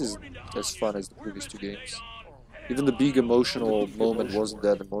was like, this is as fun as the previous 2 games. Even the big emotional moment wasn't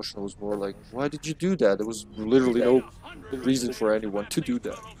that emotional, it was more like, why did you do that? There was literally no reason for anyone to do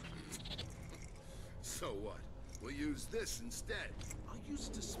that. So what? We'll use this instead. I'll use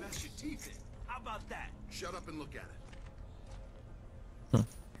it to smash your teeth in. How about that? Shut up and look at it.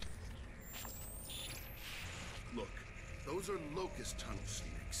 Look, those are Locust tunnels,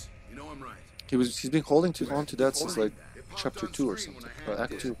 Fenix. You know I'm right. He's been holding on to that since like chapter 2 or something,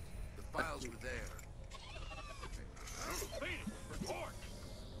 act 2. The files were there.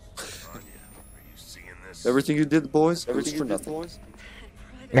 Anya, are you seeing this? Everything you did, boys, was for nothing.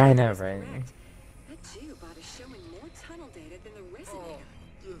 Yeah, I know, right? That geobot is showing more tunnel data than the resonator.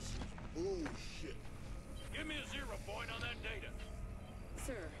 This is bullshit. Give me a 0 point on that data.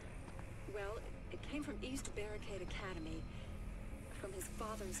 Sir, well, it came from East Barricade Academy, from his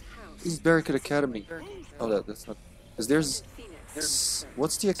father's house. East Barricade Academy. Oh, that's not. Is there's. Phoenix.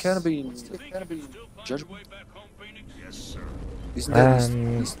 What's the academy in Judgment? Way back home, Phoenix? Yes, sir. Isn't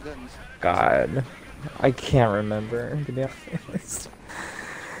that God, I can't remember, to be honest.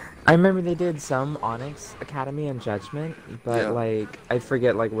 I remember they did some Onyx Academy and Judgment, but Yeah. like I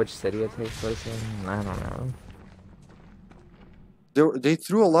forget like which city it takes place in. I don't know. They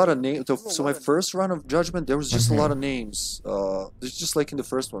threw a lot of names. So my first run of Judgment, there was just a lot of names. It's just like in the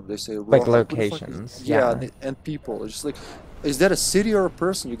first one, they say Like "Well, who the fuck is-" locations, Yeah, yeah. and people. It's just like, is that a city or a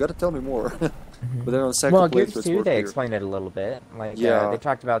person? You got to tell me more. But then on the second Well, playthrough, Gears it's 2, more they clear. explained it a little bit. Like, Yeah. they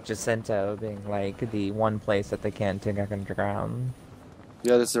talked about Jacinto being like the one place that they can't dig underground.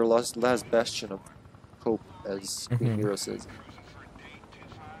 Yeah, that's their last bastion of hope, as Queen Mhm. Mira says. Sorry,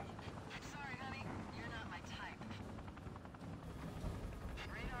 honey, you're not my type.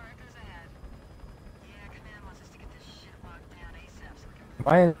 Radar echoes ahead. Yeah, command wants us to get this shit locked down ASAP so we can...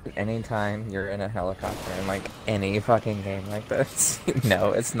 Why anytime you're in a helicopter in like any fucking game like this, you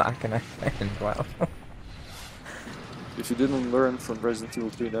know it's not gonna end well. If you didn't learn from Resident Evil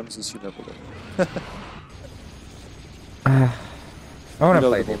 3 Nemesis, you never learn. I want You to know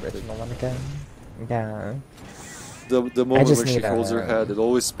play the the whole thing. original one again. Yeah. The moment just when she need holds her a- head, it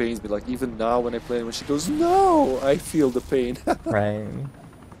always pains me. Like even now when I play it, when she goes, "No," I feel the pain. Right.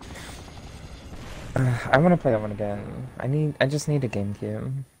 I want to play that one again. I just need a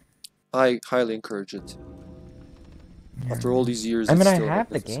GameCube. I highly encourage it. After all these years, I mean, it's I still a have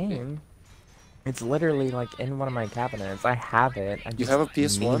the magnificent game. It's literally like in one of my cabinets. I have it. I just have a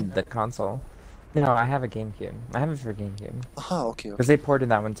PS1? need the console. No, I have a GameCube. I have it for GameCube. Ah, okay. Because they ported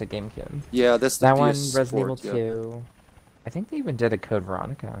that one to GameCube. Yeah, that's the That one, PS Resident Evil port, yeah. 2. I think they even did a Code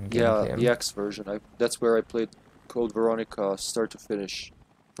Veronica on Yeah, GameCube. the X version. That's where I played Code Veronica start to finish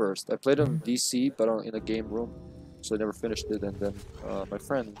first. I played it on DC, but in a game room, so I never finished it. And then my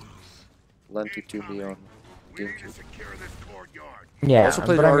friend lent it to me on We need to GameCube. secure this courtyard. Yeah, I also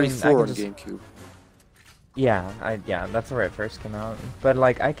played but I mean, RE4 I on can just, GameCube. Yeah, that's where it first came out. But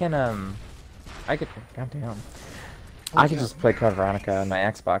like, I could, goddamn. I could yeah. just play Code Veronica on my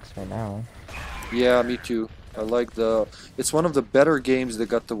Xbox right now. Yeah, me too. I like the. It's one of the better games that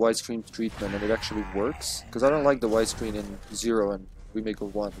got the widescreen treatment, and it actually works. Because I don't like the widescreen in 0 and Remake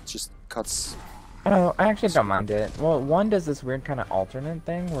of 1. It just cuts. Oh, I actually don't mind it. Well, 1 does this weird kind of alternate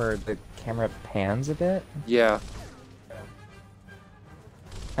thing where the camera pans a bit. Yeah,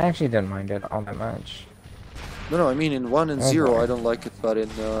 I actually didn't mind it all that much. no, I mean in 1 and Oh, 0 boy. I don't like it, but in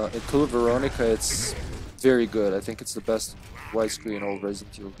Code Veronica it's very good. I think it's the best widescreen old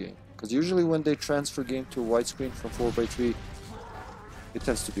Resident Evil game. Because usually when they transfer game to widescreen from 4:3, it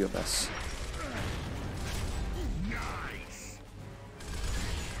tends to be a mess.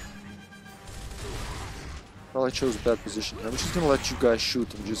 Well, I chose a bad position. I'm just gonna let you guys shoot.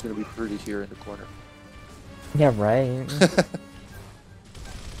 I'm just gonna be pretty here in the corner. Yeah, right.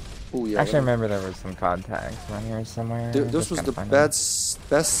 Oh yeah. Actually, I remember there was some contacts around here somewhere. This Just was gotta the find them.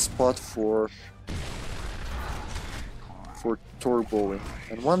 best spot for turboing.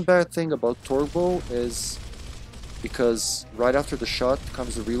 And one bad thing about turbo is because right after the shot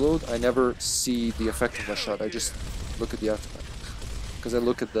comes the reload, I never see the effect of my shot. I just look at the aftermath because I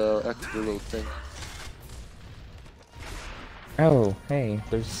look at the active reload thing. Oh, hey,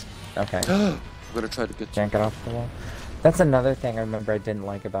 there's... Okay, I'm gonna try to get can't get off the wall. That's another thing I remember I didn't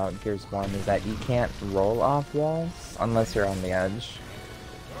like about Gears 1 is that you can't roll off walls unless you're on the edge.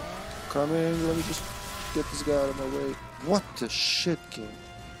 coming. Let me just get this guy out of my way. What the shit, game?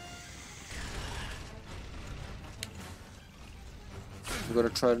 I'm gonna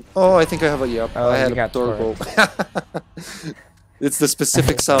try. Oh, I think I have a yep. Oh, I had you a got turbo. It's the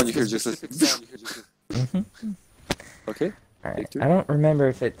specific sound you hear. Just like. Okay. Alright, Take two. I don't remember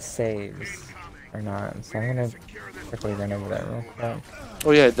if it saves or not, so I'm gonna quickly run over there real quick.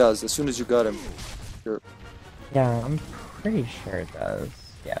 Oh yeah, it does. As soon as you got him. Here. Yeah, I'm pretty sure it does.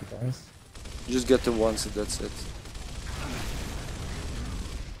 Yeah, it does. You just get them once and that's it.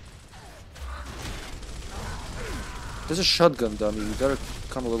 There's a shotgun dummy. You gotta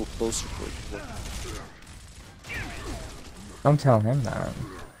come a little closer to it. Don't tell him that.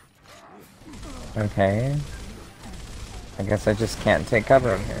 Okay. I guess I just can't take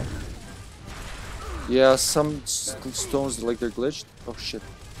cover in here. Yeah, some stones like they're glitched. Oh shit.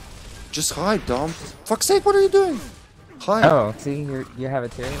 Just hide, Dom. Fuck's sake, what are you doing? Hide. Oh, see, you have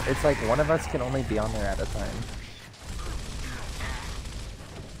it too? It's like one of us can only be on there at a time.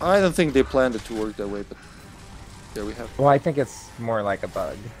 I don't think they planned it to work that way, but there we have. Well, I think it's more like a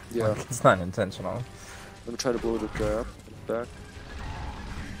bug. Yeah. Like, it's not intentional. Let me try to blow the guy up. Back.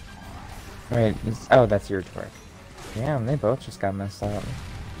 Wait, oh, that's your torque. Damn, they both just got messed up.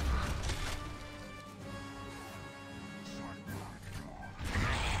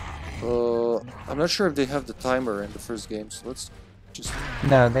 I'm not sure if they have the timer in the first game, so let's just...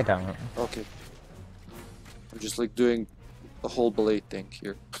 No, they don't. Okay. I'm just like doing the whole blade thing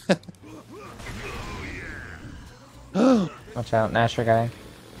here. Watch out, Nasher guy.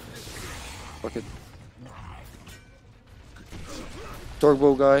 Fuck it.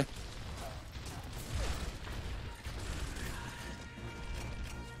 Turbo guy.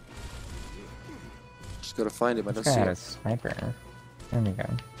 Just gotta find him, I don't This see guy had him. a sniper. There we go.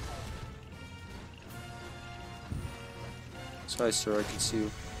 Hi sir, I can see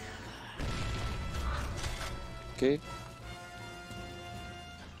you. Okay.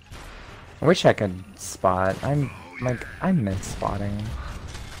 I wish I could spot. I miss spotting.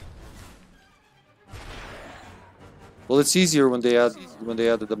 Well, it's easier when they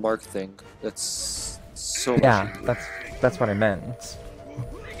added the mark thing. That's so much Yeah, easier. that's what I meant.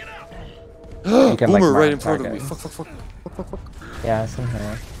 You can, like, Boomer right mark in front of me. targets. Fuck. Yeah, same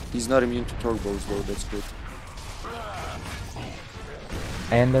here. He's not immune to turbos though, that's good.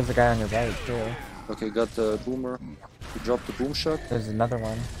 And there's a guy on your right too. Okay, got the boomer. You dropped the boom shot. There's another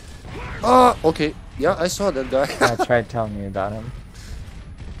one. Ah, okay. Yeah, I saw that guy. I tried telling you about him.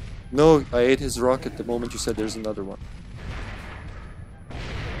 No, I ate his rocket the moment you said there's another one.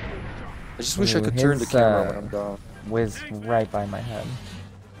 I just wish I Ooh, could turn the his, camera when I'm down. Whizzed right by my head.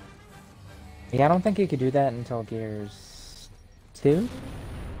 Yeah, I don't think you could do that until Gears 2?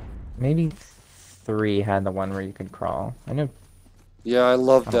 Maybe 3 had the one where you could crawl. I know. Yeah, I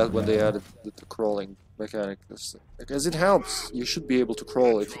love I that don't when they know. added the crawling mechanic. Because it helps. You should be able to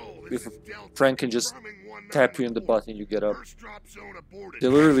crawl if Frank can just tap you in the butt and you get up. They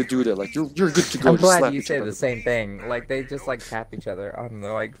literally do that. Like you're good to go. I'm just glad slap you each say other. the same thing. Like, they just, like, tap each other on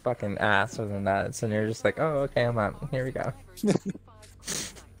the, like, fucking ass or the nuts, and you're just like, oh, okay, I'm up. Here we go.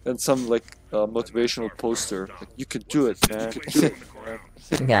 And some like motivational poster. Like, you can do it, man. You can do it.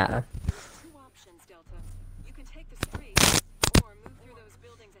 Yeah. Two options, Delta. You can take the street or move through those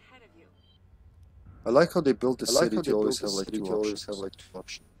buildings ahead of you. I like how they built the city to always have like two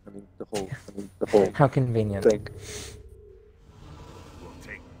options. I mean the whole. How convenient. thing. We'll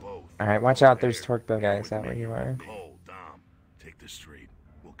take both. Alright, watch out, there's Torque guys out where you are. Cole, Dom, take the street.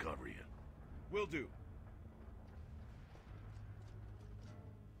 We'll cover you. Will do.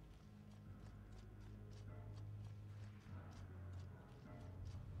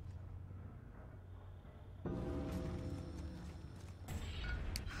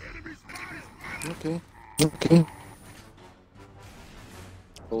 Okay. Okay.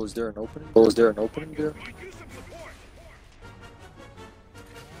 Oh, is there an opening? Oh, is there an opening there?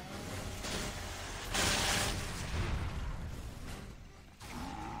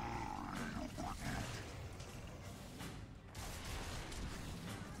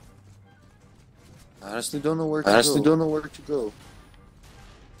 I honestly don't know where to go.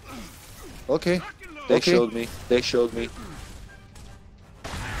 Okay. They showed me.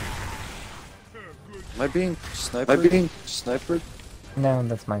 Am I being sniped? No,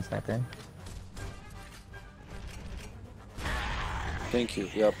 that's my sniper. Thank you.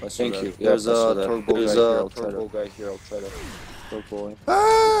 Yep, I saw that. There's a turbo guy here. I'll try to turbo him.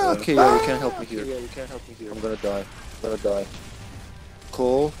 Ah! Okay, yeah, you can't help me here. I'm gonna die.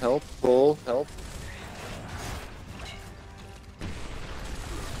 Cole, help.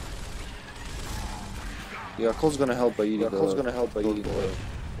 Yeah, Cole's gonna help by eating the...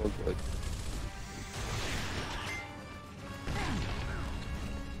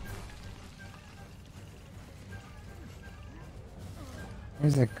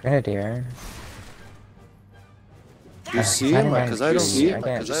 There's a grenadier. Do you see him? Fighting Because on I don't tree. see him. I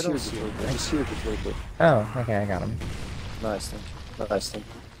can't- I just hear the turtle. Oh, okay, I got him. Nice, thank you. Nice, thank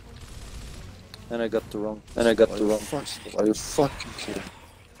you. And I got the wrong. Are you fucking kidding?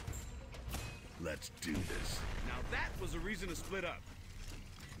 Let's do this. Now that was a reason to split up.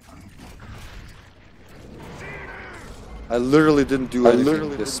 I literally didn't do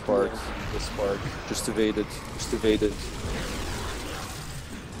anything this part. Just evaded.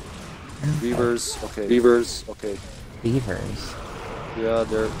 Beavers, okay. Okay. Beavers. Yeah,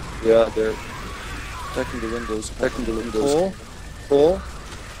 they're attacking the windows. Pull.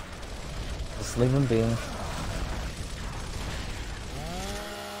 Just leave them be.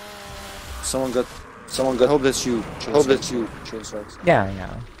 Someone got. I hope that's you. Chainsaws.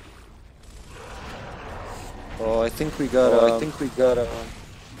 Yeah. Oh, I think we got.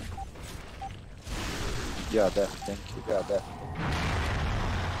 Yeah, that. Thank you. Yeah, that.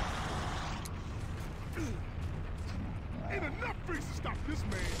 Ain't enough freaks to stop this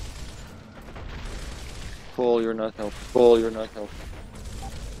man. Paul, you're not helping.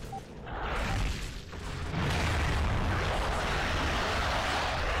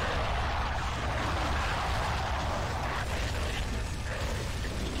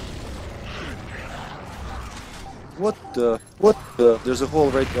 What the? There's a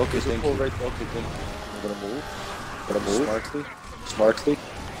hole right. Okay, thank you. I'm gonna move. Smartly.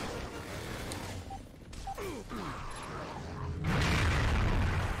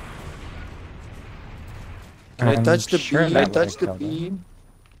 Can I touch the sure beam? that would've killed him.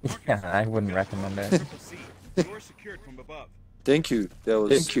 Yeah, I wouldn't recommend it. You're secured from above. Thank you. That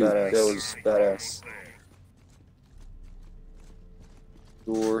was badass.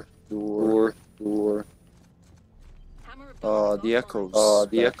 Door. The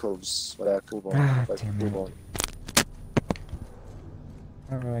echoes. Back. Move Ah, on. damn Move it. on.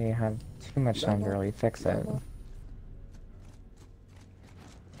 I don't really have too much time to really fix it.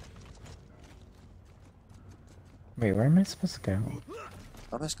 Wait, where am I supposed to go?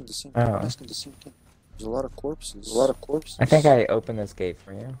 I'm asking the same. Oh. There's a lot of corpses. I think I opened this gate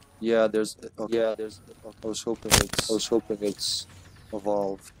for you. Yeah, there's. Okay. I was hoping it's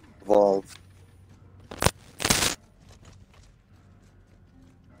evolve.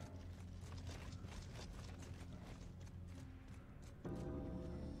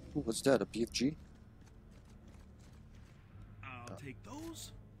 Ooh, what's that? A BFG? I'll take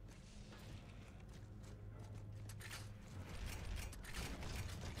those.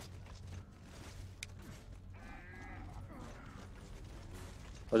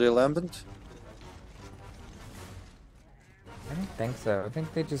 Are they lambent? I don't think so. I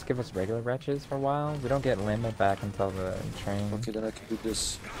think they just give us regular wretches for a while. We don't get limit back until the train. Okay, then I can do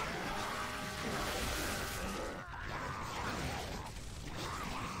this.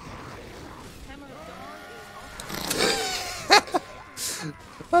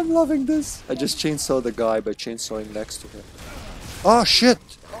 I'm loving this. I just chainsawed the guy by chainsawing next to him. Oh shit!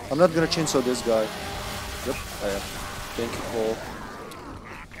 I'm not gonna chainsaw this guy. Yep, I am. Thank you, Paul.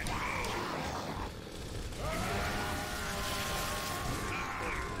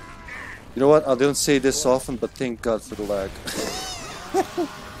 You know what? I don't say this often, but thank God for the lag.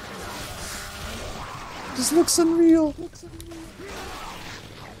 This looks unreal.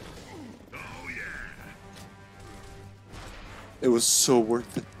 It was so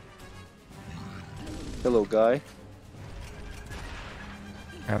worth it. Hello, guy.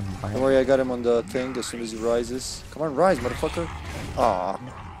 Don't worry, I got him on the thing as soon as he rises. Come on, rise, motherfucker. Aww.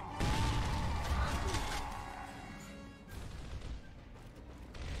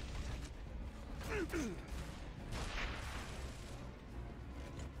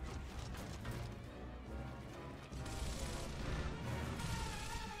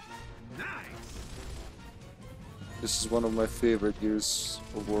 This is one of my favorite Gears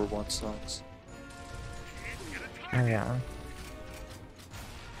of War 1 songs. Oh yeah.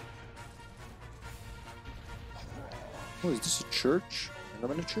 Oh, is this a church?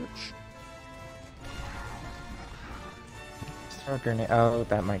 I'm in a church. Throw a grenade. Oh,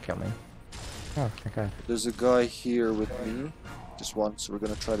 that might kill me. Oh, okay. There's a guy here with me. Just one, so we're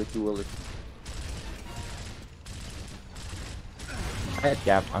gonna try to duel it.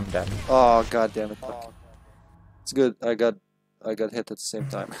 Yeah, I'm dead. Oh, god damn it. Okay. It's good. I got hit at the same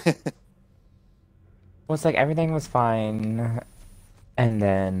time. Well, it's like everything was fine, and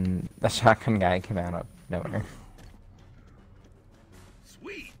then the shotgun guy came out of nowhere.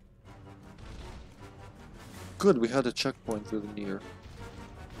 Sweet. Good, we had a checkpoint really near.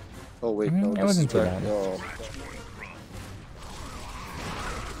 Oh wait, no, It this wasn't is too back. bad. Oh.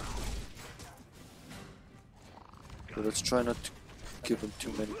 Okay, let's try not to give him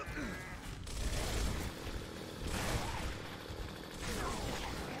too many.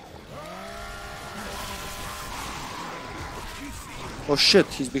 Oh shit,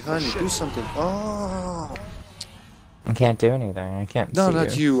 he's behind me. Do something. Oh. I can't do anything. I can't No, see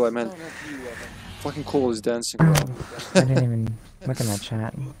not you. I meant fucking Cole is dancing around. I didn't even look in that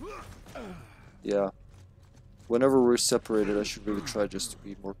chat. Yeah. Whenever we're separated, I should really try just to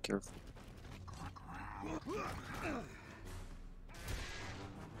be more careful.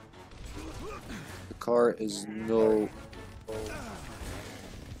 The car is no...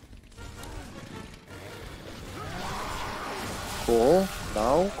 Cole,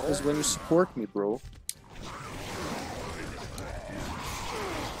 now is when you support me, bro.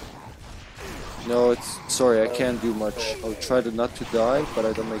 No, it's... Sorry, I can't do much. I'll try to not to die, but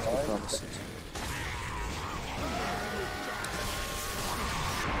I don't make any promises.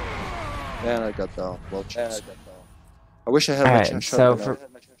 And I got down. Well, chance. I wish I had my chance shot.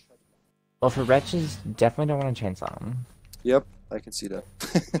 So for wretches, definitely don't want to chainsaw them. Yep, I can see that.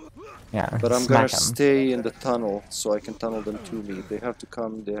 Yeah, but I'm smack gonna 'em. stay in the tunnel so I can tunnel them to me. They have to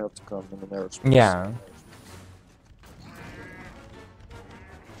come in the narrow space. Yeah.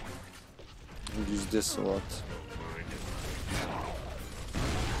 And use this a lot.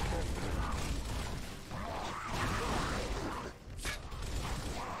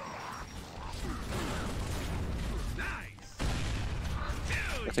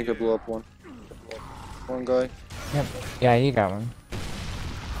 I think I blew up one. One guy. Yep. Yeah, you got one.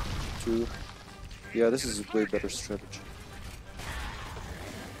 Two. Yeah, this is a way better strategy.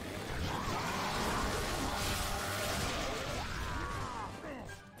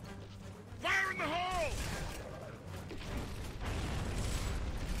 Fire in the hole!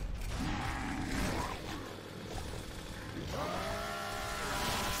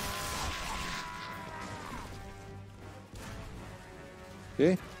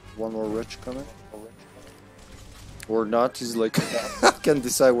 Okay, one more wretch coming. Or not, he's like, can't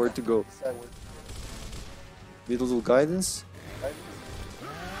decide where to go. Need a little guidance?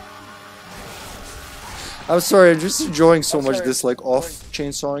 I'm sorry, I'm just enjoying so much this like off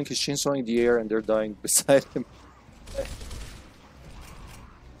chainsawing. He's chainsawing the air and they're dying beside him.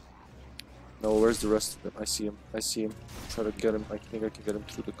 No, where's the rest of them? I see him. I see him. Try to get him. I think I can get him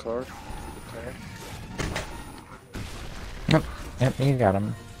through the car. Yep. Yep, you got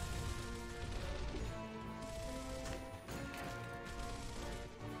him.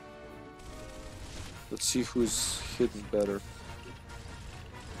 Let's see who's hidden better.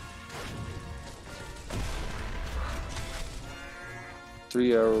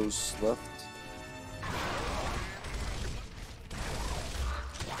 Three arrows left.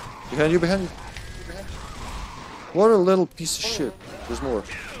 Behind you, behind you! What a little piece of shit. There's more.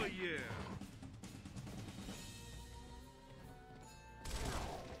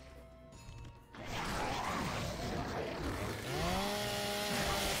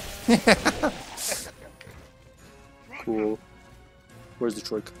 Cool. Where's the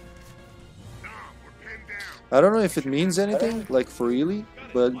troika? I don't know if it means anything, like for really,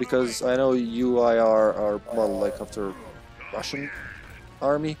 but because I know UIR are well, like after Russian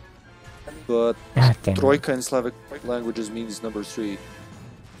army, but troika in Slavic languages means number 3.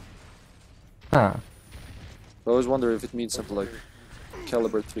 Huh. I always wonder if it means something like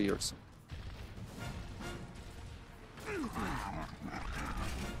caliber 3 or something.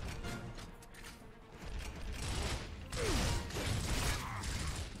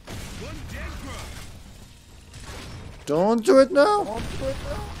 Don't do it now!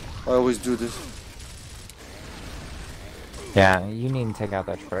 I always do this. Yeah, you need to take out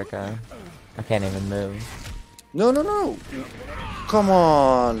that troika. I can't even move. No, no, no! Come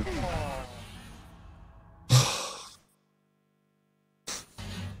on!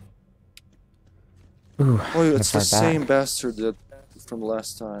 Ooh, Oh, it's the that's our same back. bastard that from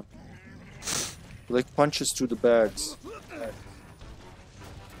last time. He, like punches through the bags.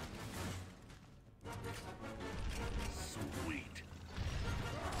 Sweet.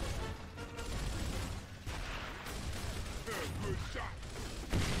 Good shot.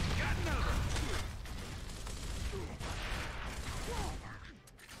 Got another.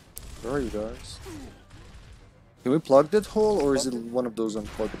 Where are you guys? Can we plug that hole, or is it one of those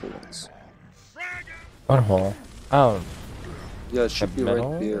unpluggable ones? What hole? Oh, Yeah, it should the be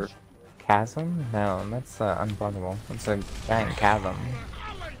middle? right there. Chasm? No, that's unpluggable. It's a giant chasm.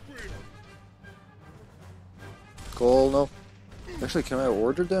 Cole, no. Actually, can I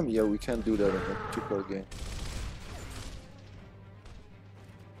order them? Yeah, we can't do that in a 2-player game.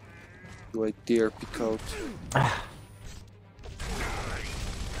 Do I dare pick out?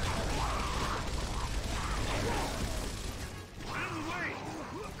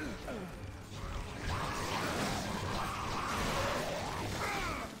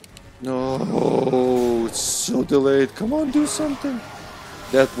 Oh, it's so delayed. Come on, do something.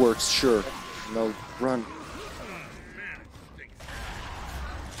 That works, sure. Now run.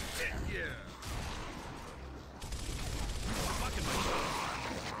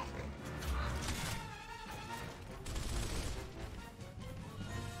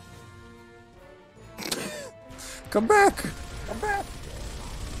 Come back! Come back!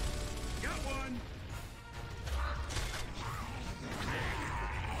 Got one.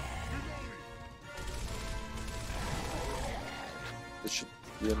 There should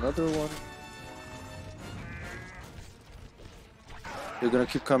be another one. They're gonna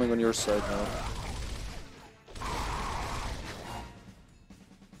keep coming on your side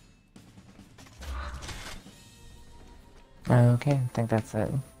now. Okay, I think that's it.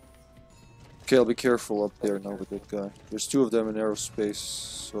 Okay, I'll be careful up there now with that guy. There's two of them in aerospace,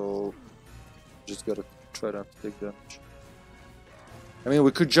 so just gotta try not to take damage. I mean,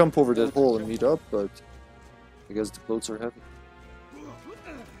 we could jump over that hole and meet up, but I guess the clothes are heavy.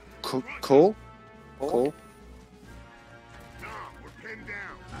 Cole? Cole? Nah, we're pinned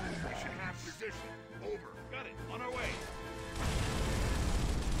down. We should have position. Over. Got it. On our way.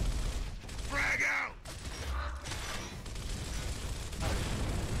 Frag out.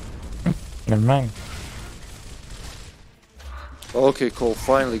 Never mind. Okay, Cole,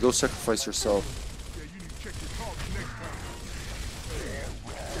 finally, go sacrifice yourself. Yeah, you need to check your talks next time.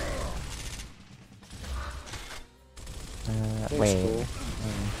 Thanks, Wait. Cole.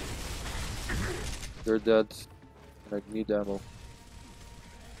 They're dead. And I need ammo.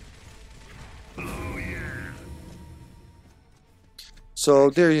 Oh yeah. So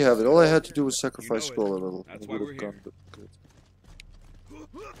there you have it. All I had to do was sacrifice Cole a little. That's It why would we're have gone good.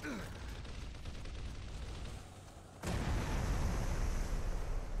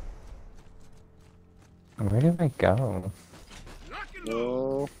 Where did I go?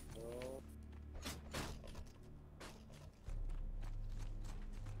 No.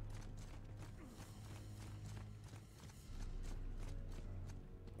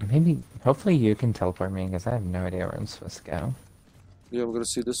 Maybe, hopefully you can teleport me, because I have no idea where I'm supposed to go. Yeah, we're gonna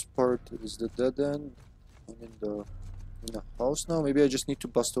see this part is the dead end. I'm in the house now. Maybe I just need to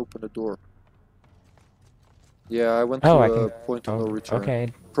bust open the door. Yeah, I went to Oh, I a can... point of no return.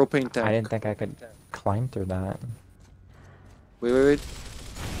 Okay, Propane tank. I didn't think I could climb through that. Wait.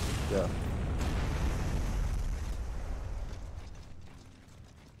 Yeah.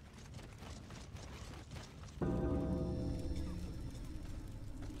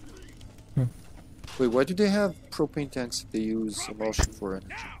 Wait, why do they have propane tanks if they use emulsion for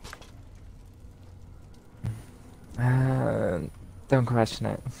energy? Don't question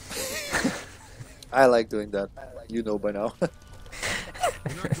it. I like doing that. You know by now. We're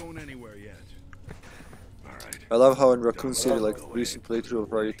not going anywhere yet. All right. I love how in Raccoon City, like recent playthrough of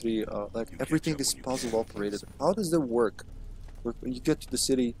RE3, like everything is puzzle operated. How does that work? When you get to the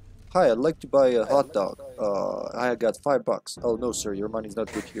city, hi, I'd like to buy a hot dog. I got $5. Oh no, sir, your money's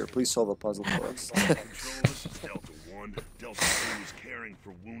not good here. Please solve a puzzle for us. Controllers, Delta 1. Delta 2 is caring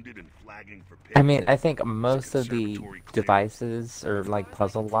for wounded and flagging for pit. I mean, I think most of the devices or like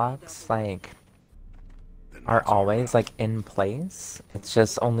puzzle locks, like, are always like in place. It's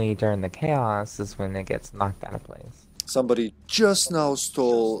just only during the chaos is when it gets knocked out of place. Somebody just now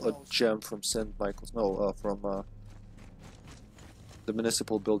stole a gem from St. Michael's. No, from the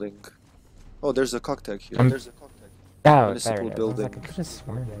municipal building. Oh, there's a cocktail here. There's a cocktail. Oh, Municipal there it is. I was building. like, I could have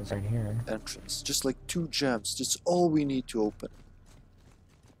sworn it was right here. Entrance. Just like 2 gems. Just all we need to open.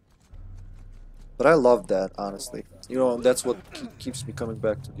 But I love that, honestly. You know, that's what keeps me coming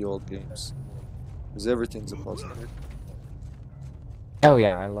back to the old games. Because everything's a puzzle. Oh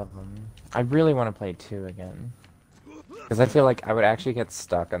yeah, I love them. I really want to play 2 again. Because I feel like I would actually get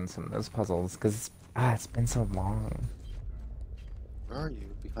stuck on some of those puzzles. Because it's been so long. Where are you?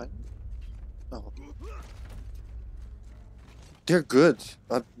 Behind me? Oh. They're good.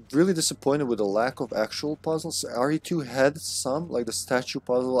 I'm really disappointed with the lack of actual puzzles. RE2 had some, like the statue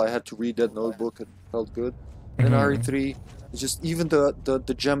puzzle. I had to read that notebook. It felt good. And then RE3, it's just even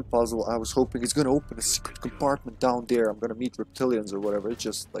the gem puzzle. I was hoping it's gonna open a secret compartment down there. I'm gonna meet reptilians or whatever. It's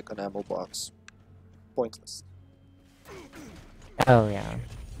just like an ammo box. Pointless. Oh yeah.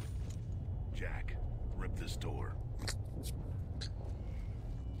 Jack, rip this door.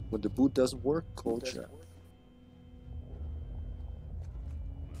 When the boot doesn't work, call Jack.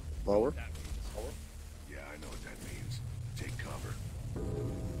 Power? Yeah, I know what that means. Take cover.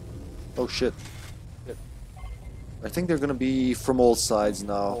 Oh shit. I think they're gonna be from all sides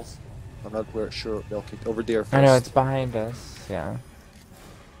now. I'm not sure. Okay, over there first. I know, it's behind us, yeah.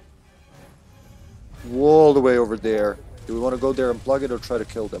 All the way over there. Do we want to go there and plug it or try to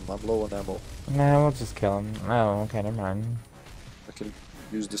kill them? I'm low on ammo. No, we'll just kill him. Oh, okay, never mind. I can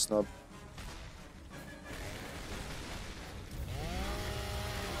use the snub.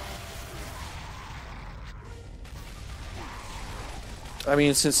 I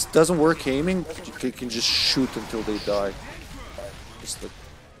mean, since it doesn't work aiming, you can just shoot until they die. Just like...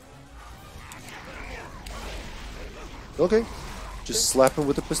 Okay. Just slap him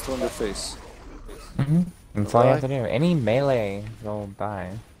with a pistol in their face. That's all you have to do. Any melee will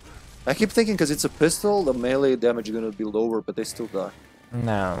die. I keep thinking because it's a pistol, the melee damage is going to be lower, but they still die.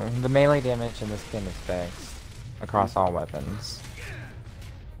 No, the melee damage in this game is fixed across all weapons.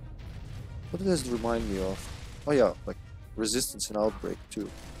 What does this remind me of? Oh yeah, like resistance and outbreak too.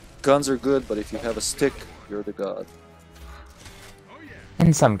 Guns are good, but if you have a stick, you're the god.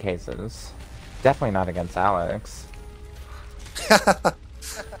 In some cases. Definitely not against Alex.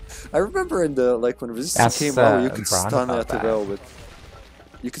 I remember in the like when resistance came out, you could stun it well with.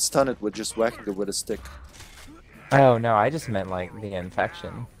 You could stun it with just whacking it with a stick. Oh no, I just meant like the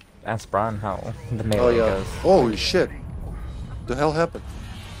infection. That's Braun how the melee goes. Holy shit! The hell happened?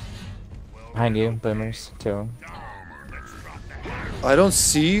 Behind you, boomers too. I don't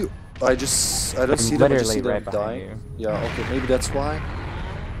see. I don't see them. I just see them right dying. you. Yeah. Okay. Maybe that's why.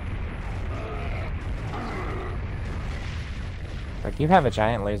 Like you have a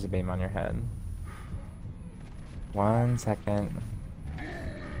giant laser beam on your head. 1 second.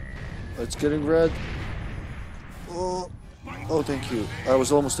 It's getting red. Oh, oh, thank you. I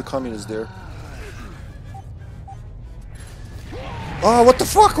was almost a communist there. Oh, what the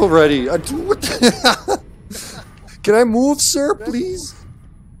fuck already? What the Can I move, sir, please?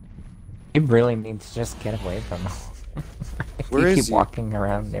 You really need to just get away from him. Where is keep he? walking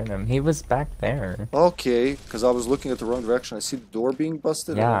around near him. He was back there. Okay, because I was looking at the wrong direction. I see the door being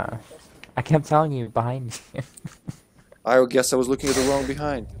busted. Yeah. I kept telling you behind you. I guess I was looking at the wrong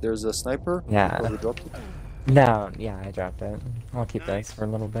behind. There's a sniper. Yeah. Oh, we dropped it. No, yeah, I dropped it. I'll keep this for a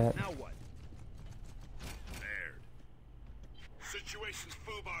little bit. Now what? There. Situation's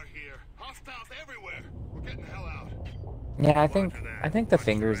foobar here. Hostiles everywhere. We're getting the hell out. Yeah, I think the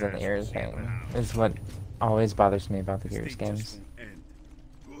fingers in the ear thing is what always bothers me about the Gears games.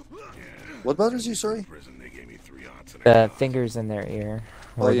 What bothers you, sorry? The fingers in their ear.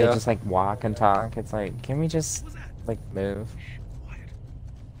 Where yeah. they just like walk and talk. It's like, can we just like move?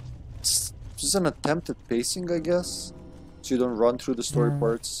 It's just an attempt at pacing, I guess. So you don't run through the story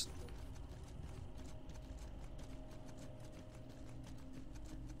parts.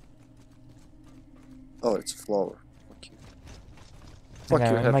 Oh, it's a flower. Okay. Fuck You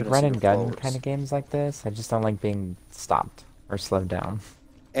know, your in like happiness run and and your gun flowers. kind of games like this, I just don't like being stopped or slowed down.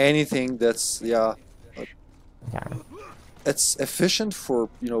 Anything that's, yeah. Yeah. It's efficient for,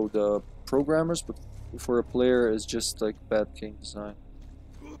 you know, the programmers, but for a player it's just like bad game design.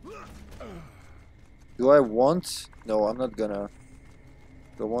 Do I want? No, I'm not gonna.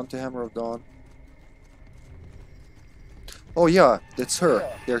 Do I want the Hammer of Dawn? Oh yeah, that's her.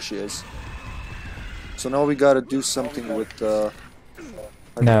 There she is. So now we gotta do something with No,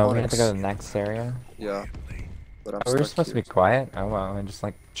 we have harmonics. to go to the next area. Yeah. But I'm Oh, we were stuck supposed to here. be quiet? Oh well, and just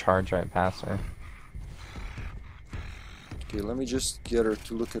like charge right past her. Okay, let me just get her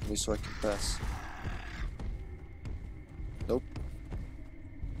to look at me so I can pass. Nope.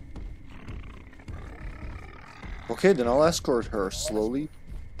 Okay, then I'll escort her slowly.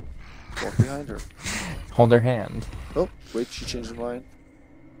 Walk behind her. Hold her hand. Oh, wait, she changed her mind.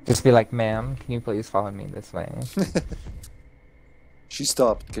 Just be like, ma'am, can you please follow me this way? She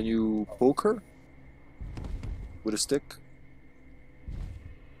stopped. Can you poke her? With a stick?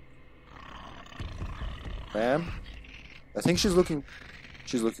 Ma'am? I think she's looking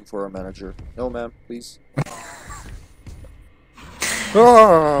for a manager. No, ma'am, please.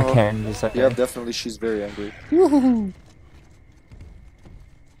 Oh! Karen, just okay. Yeah, definitely she's very angry. Woohoo!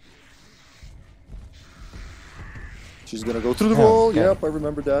 She's gonna go through the wall. okay. Yep, I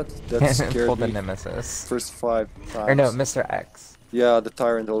remember that. That scared Pull the me. nemesis. First 5 times. Or no, Mr. X. Yeah, the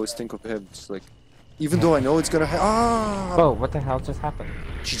tyrant. I always think of him. It's like, even though I know it's gonna Whoa, what the hell just happened?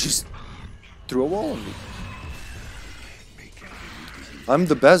 She just threw a wall on me. I'm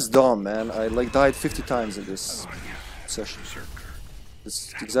the best Dom, man. I like died 50 times in this session. This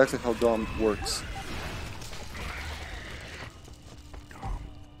is exactly how Dom works.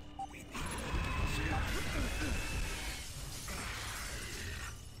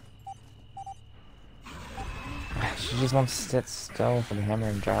 She just wants to sit still for the hammer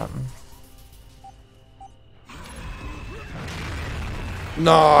and drop.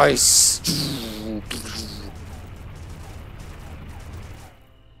 Nice!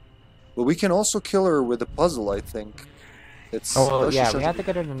 But we can also kill her with a puzzle, I think. It's Oh, well, she's yeah, we trying have to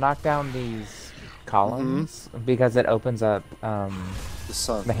get her to knock down these columns because it opens up the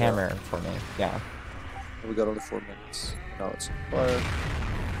sun. the hammer for me. Yeah. We got only 4 minutes. Now it's on fire.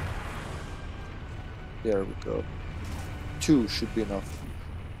 There we go. 2 should be enough.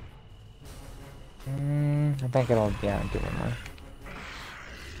 I think it'll, yeah, do one more.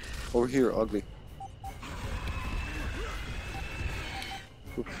 Over here, ugly.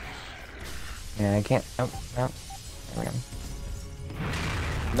 Oop. Yeah, I can't. Oh, no. There we go.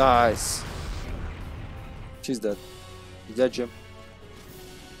 Nice. She's dead. You dead, Jim?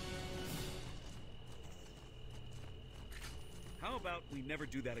 How about we never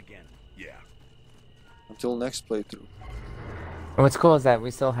do that again? Yeah. Until next playthrough. What's cool is that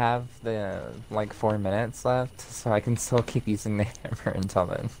we still have the, like, 4 minutes left, so I can still keep using the hammer until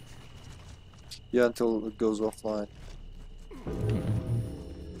then. Yeah, until it goes offline.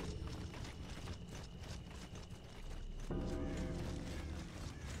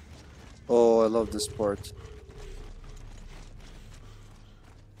 Oh, I love this part.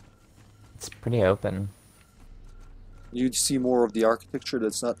 It's pretty open. You see more of the architecture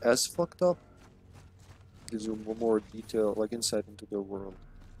that's not as fucked up. Gives you more detail, like insight into the world.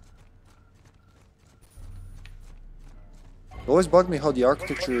 It always bugged me how the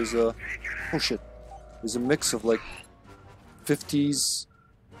architecture is oh shit, is a mix of like 50s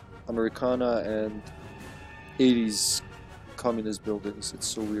Americana and 80s communist buildings. It's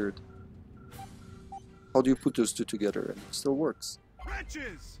so weird. How do you put those two together and it still works?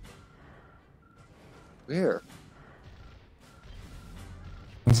 Wretches! Where?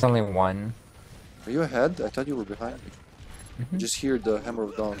 There's only one. Are you ahead? I thought you were behind me. I just hear the Hammer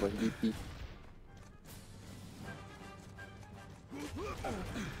of Dawn going beep beep.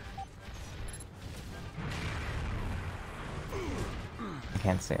 I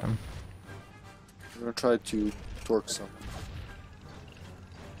can't see him. I'm gonna try to torque some.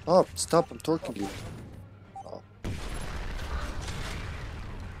 Oh, stop, I'm torquing you. Oh.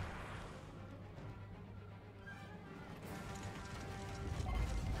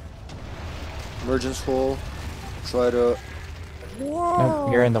 Emergence hole. Try to...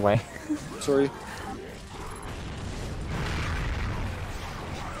 Nope, you're in the way. Sorry.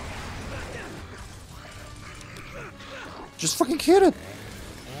 Just fucking hit it!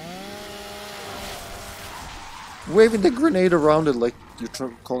 Waving the grenade around it like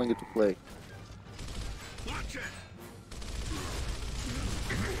you're calling it to play.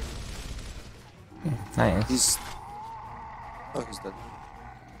 Nice. He's... Oh, he's dead.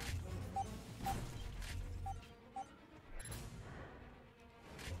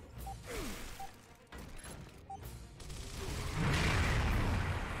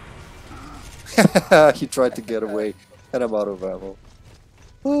 He tried to get away, and I'm out of ammo.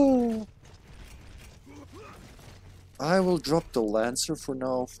 Oh. I will drop the Lancer for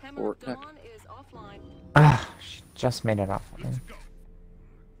now. Hammer of Dawn is offline. Ah, she just made it off.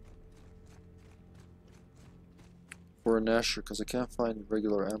 For an Asher, because I can't find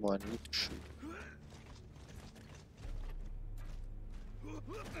regular ammo I need to shoot.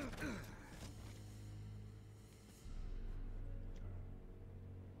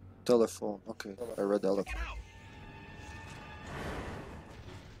 Telephone, okay, I read elephant.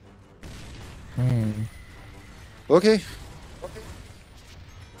 Okay.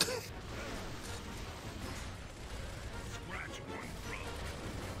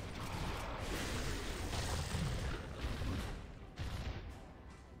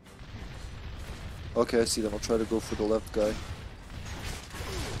 Okay, I see them. I'll try to go for the left guy.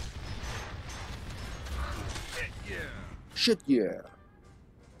 Shit, yeah.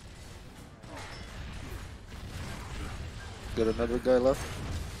 Got another guy left.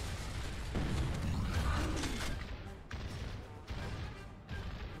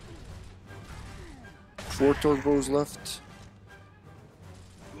 Four turbos left.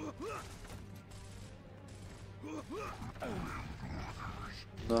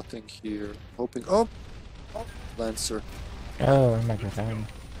 Nothing here. Hoping. Oh! Lancer. Oh, I'm not gonna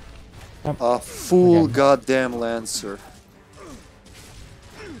die. A full Again. goddamn Lancer.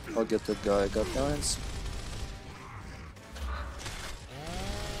 I'll get that guy. I got nines.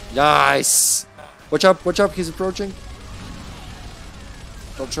 Nice! Watch up, he's approaching.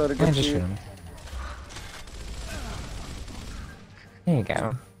 I'll try to I get just shoot you. him. There you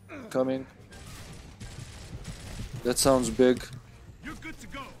go. Coming. That sounds big. You're good to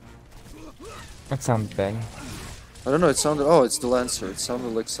go. That sounds big. I don't know, it sounded... Oh, it's the Lancer. It sounded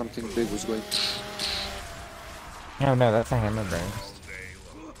like something big was going... Oh no, that's a hammer burst.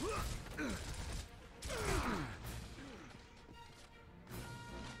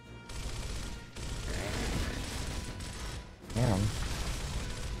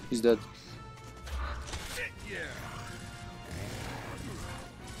 He's dead.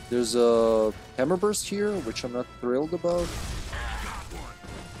 There's a hammer burst here, which I'm not thrilled about.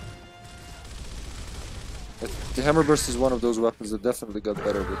 The hammer burst is one of those weapons that definitely got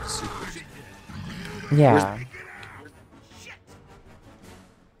better with the sequels. Yeah.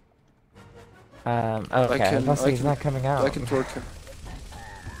 Okay, unless he's not coming out. I can torque him.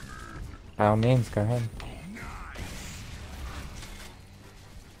 By all means, go ahead.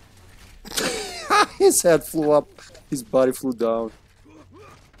 His head flew up, his body flew down.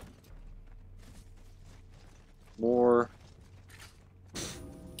 More.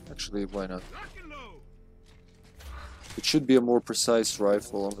 Actually, why not? It should be a more precise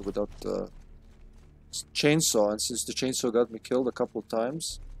rifle, only without the chainsaw. And since the chainsaw got me killed a couple of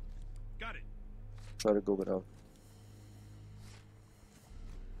times, try to go without.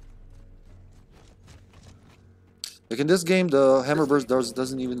 Like in this game, the hammer burst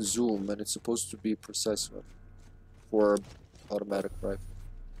doesn't even zoom, and it's supposed to be precise for automatic rifle.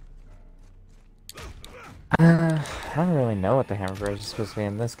 I don't really know what the hammer burst is supposed to be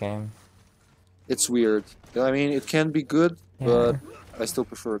in this game. It's weird. I mean, it can be good, Yeah. but I still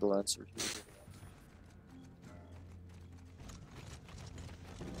prefer the Lancer.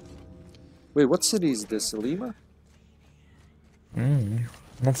 Wait, what city is this? Lima?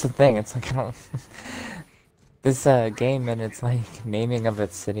 That's the thing. It's like I don't. This game and its like naming of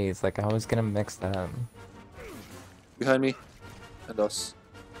its cities, like I always get them mixed up. Behind me. And us.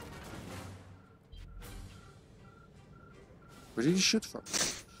 Where did you shoot from?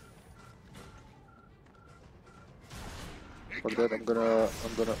 Fuck that, I'm gonna...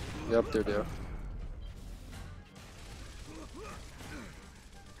 Yep, they're there.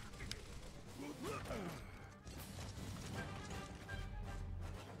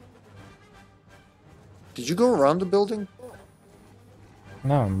 Did you go around the building?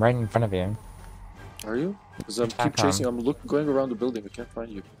 No, I'm right in front of you. Are you? Because I keep chasing, going around the building, I can't find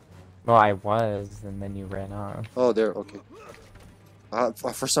you. Well, I was, and then you ran off. Oh, there, okay.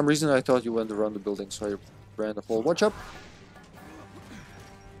 For some reason I thought you went around the building, so I ran the whole... Watch up!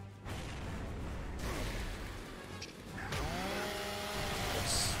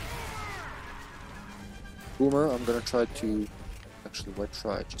 Yes. Boomer, I'm gonna try to... Actually, why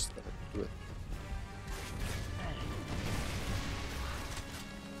try? Just let it do it.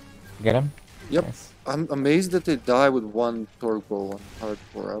 Get him? Yep. Nice. I'm amazed that they die with one torque bow on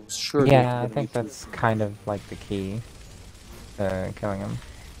hardcore. I was sure. Yeah, I think that's kind of like the key to killing him.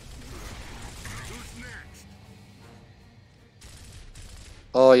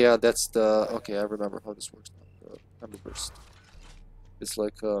 Oh yeah, that's the... Okay, I remember how this works now. The hammer burst. It's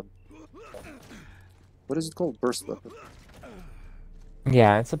like what is it called? Burst weapon.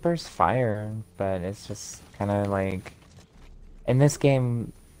 Yeah, it's a burst fire, but it's just kind of like in this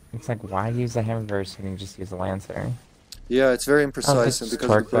game. It's like, why use the hammer burst when you just use a lancer? Yeah, it's very imprecise, Oh, and because of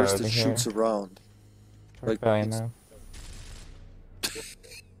the burst, it shoots around. Torque bow, ammo.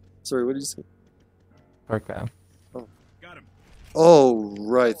 Sorry, what did you say? Torque bow. Oh. Got him. Oh,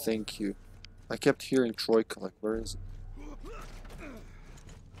 right, thank you. I kept hearing Troika, like, where is it?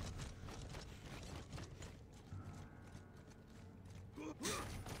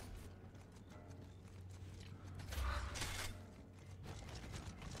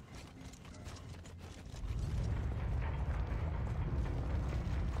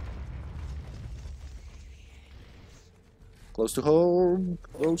 Close to home,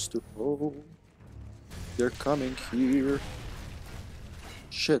 close to home. They're coming here.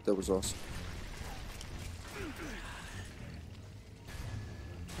 Shit, that was awesome.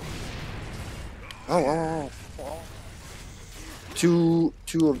 Oh. Two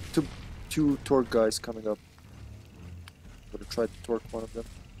torque guys coming up. I'm gonna try to torque one of them.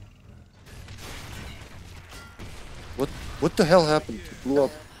 What the hell happened? It blew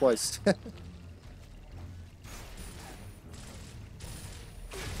up twice.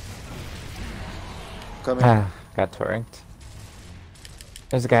 Coming. Got torqued.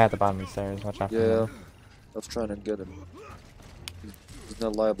 There's a guy at the bottom of the stairs, watch out for him. I was trying to get him. He's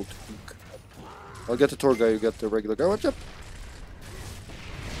not liable to peek. I'll get the tour guy, you get the regular guy. Watch up!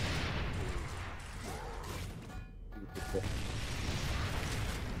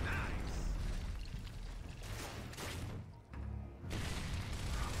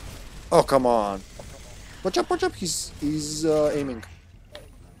 Oh, come on. Watch up, he's aiming.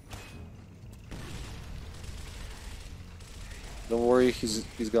 Don't worry, he's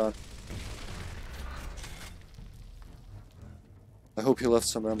gone. I hope he left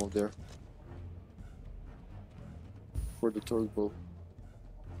some ammo there. For the turbo.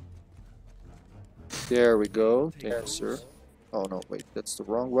 There we go. Thank you, sir. Oh no, wait, that's the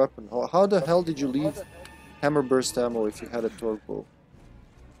wrong weapon. How the hell did you leave hammer burst ammo if you had a torque bow?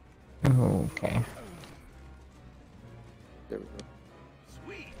 Okay. There we go.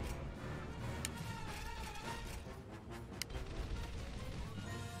 Sweet.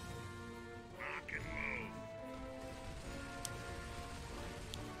 Rock and roll.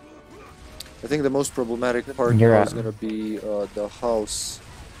 I think the most problematic part You're now up. is gonna be the house.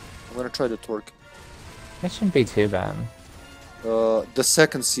 I'm gonna try the torque. That shouldn't be too bad. The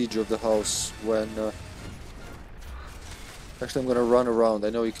second siege of the house when... Actually, I'm gonna run around.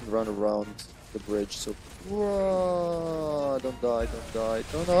 I know you can run around the bridge, so... Whoa, don't die, don't die.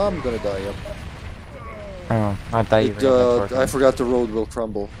 No, no, I'm gonna die, yep. Oh, I thought you were gonna torque I him. forgot the road will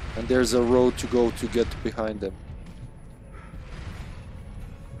crumble. And there's a road to go to get behind them.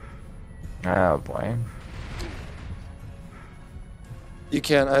 Oh boy. You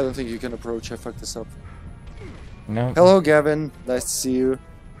can't, I don't think you can approach. I fucked this up. No. Hello, Gavin. Nice to see you.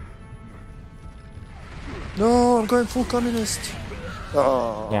 No, I'm going full communist.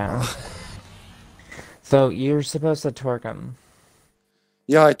 Oh. Yeah. So you're supposed to torque him.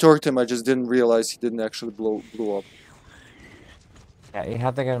 Yeah, I torqued him. I just didn't realize he didn't actually blow up. Yeah, you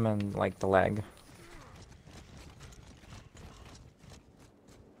have to get him in like the leg.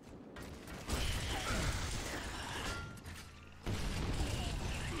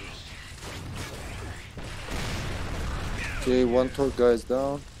 Okay, one torque guy is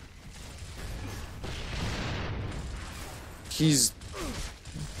down. He's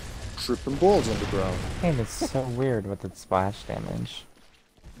tripping balls on the ground. Hey, it's so weird with its splash damage.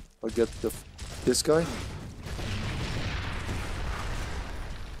 I'll get this guy.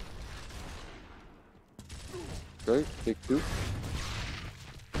 Okay, take two.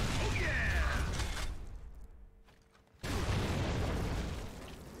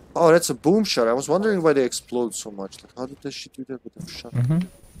 Oh, that's a boom shot. I was wondering why they explode so much. Like, how did she do that with the shot?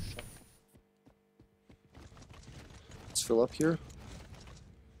 Let's fill up here.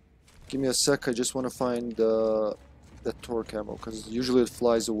 Give me a sec. I just want to find that torque ammo because usually it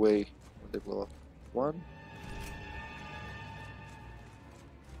flies away when they blow up. One.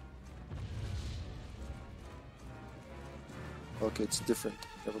 Okay, it's different.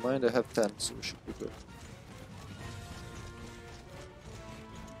 Never mind. I have 10, so we should be good.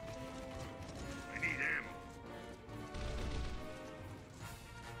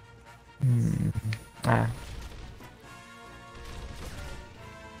 Ah.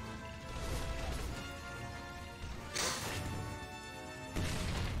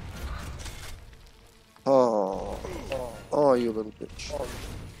 Oh, oh, you little bitch.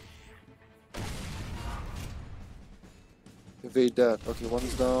 Evade that. Okay,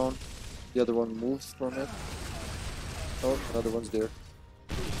 one's down. The other one moves from it. Oh, another one's there.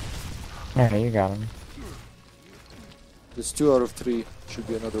 Yeah, you got him. There's 2 out of 3. Should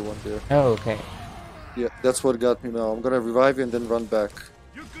be another one there. Oh, okay. Yeah, that's what got me now. I'm gonna revive you and then run back.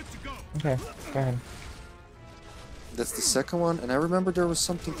 You're good to go. Okay, go ahead. That's the second one, and I remember there was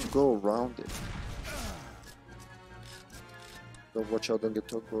something to go around it. Don't watch out, don't get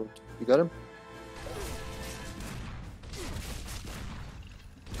torque road. You got him?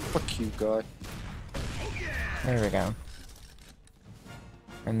 Fuck you, guy. There we go.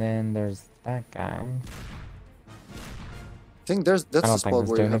 And then there's that guy. I think that's I the don't think spot he's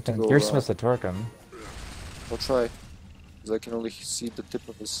where you doing have to anything. go. You're supposed to torque him. I'll try. Because I can only see the tip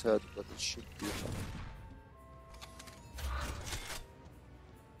of his head, but it should be enough.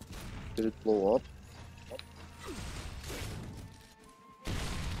 Did it blow up?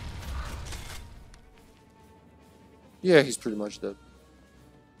 Yeah, he's pretty much dead.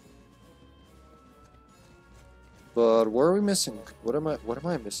 But where are we missing? What am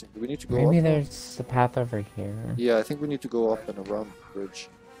I missing? Do we need to go Maybe up? there's a path over here. Yeah, I think we need to go up and around the bridge.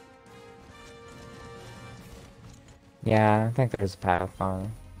 Yeah, I think there's a path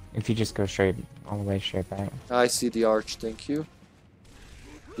on. If you just go straight, all the way straight back. I see the arch, thank you.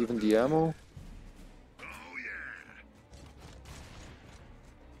 Even the ammo.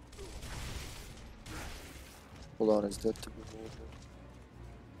 Hold on, is that to be over?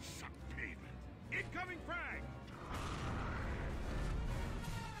 Incoming frag.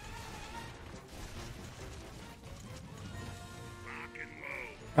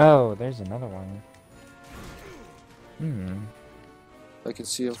 Oh, there's another one. Hmm. I can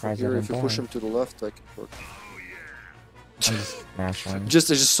see him from Tries here. it If you in push there. him to the left, I can work. I'm just mashing. I just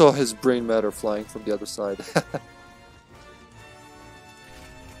saw his brain matter flying from the other side. I'll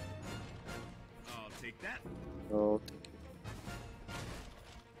take that. Oh, thank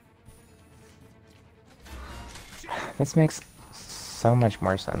you. This makes so much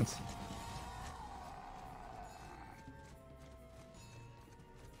more sense.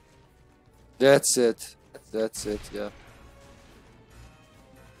 That's it. That's it, yeah.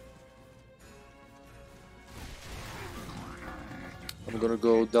 I'm gonna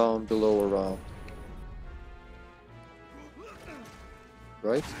go down below around.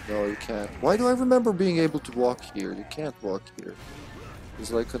 Right? No, you can't. Why do I remember being able to walk here? You can't walk here.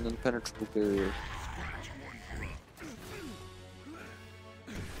 It's like an impenetrable barrier.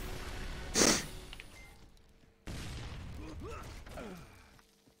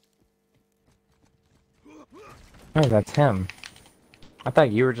 Oh, that's him. I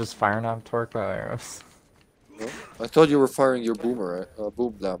thought you were just firing off torque bow arrows. No? I thought you were firing your boomer,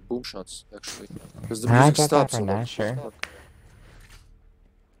 boom shots, actually. Because the I music got that stops. for So much. Nasher.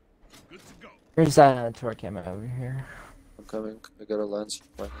 Good to go. Here's that torque ammo over here. I'm coming. I got a lancer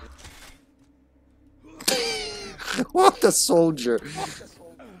finally. What a soldier!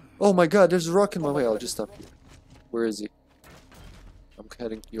 Oh my god, there's a rock in my way. I'll just stop here. Where is he? I'm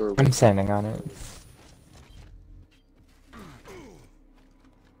heading your way. I'm standing on it.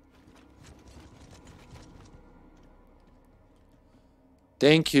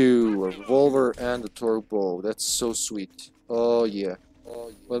 Thank you, a revolver and a torque bow. That's so sweet. Oh yeah.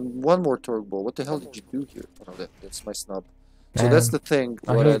 And one more torque bow. What the hell did you do here? Oh, that's my snub. So that's the thing.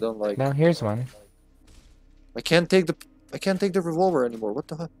 What I don't like. No, here's one. I can't take the revolver anymore. What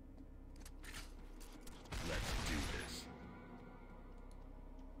the heck? Let's do this.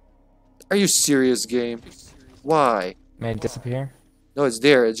 Are you serious, game? Why? May it disappear? No, it's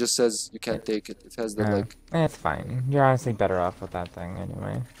there. It just says you can't take it. It has the like. It's fine. You're honestly better off with that thing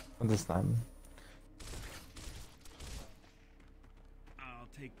anyway. With this thumb. I'll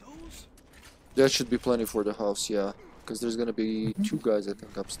take those. That should be plenty for the house, yeah. Because there's gonna be two guys, I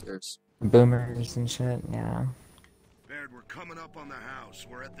think, upstairs. Boomers and shit, yeah. Baird, we're coming up on the house.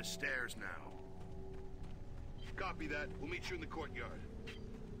 We're at the stairs now. Copy that. We'll meet you in the courtyard.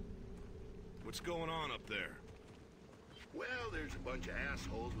 What's going on up there? Well, there's a bunch of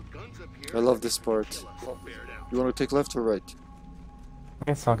assholes with guns up here. I love this part. Kill us. Bear down. You want to take left or right? I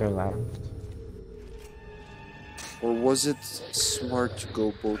guess I'll go left. Or was it smart to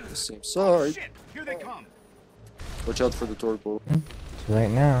go both the same side? Shit! Here they come. Watch out for the torque bow. Too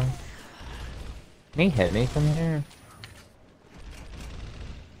late now. Can he hit me from here?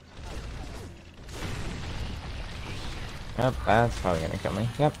 Yep, that's probably gonna kill me.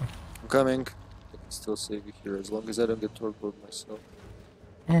 Yep. I'm coming. I can still save you here as long as I don't get torque bowed myself.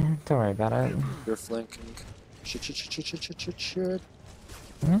 Don't worry about it. You're flanking. Shit.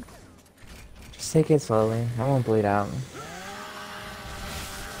 Just take it slowly. I won't bleed out.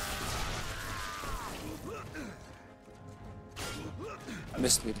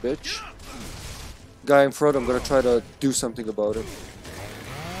 Missed me, bitch. Guy in front, I'm gonna try to do something about it.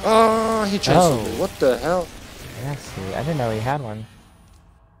 Ah, he chanced me. What the hell? Yeah, see, I didn't know he had one.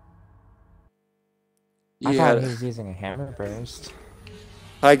 I Yeah. thought he was using a hammer burst.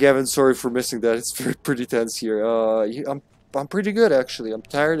 Hi, Gavin. Sorry for missing that. It's pretty tense here. I'm pretty good actually. I'm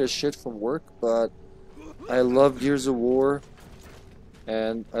tired as shit from work, but I love Gears of War,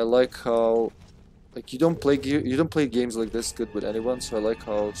 and I like how you don't play games like this good with anyone. So I like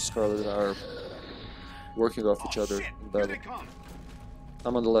how Scarlet and I are working off each other Shit! in Here battle. they come.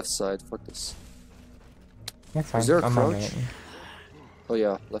 I'm on the left side. Fuck this. That's fine. Is there a I'm crouch? alright. Oh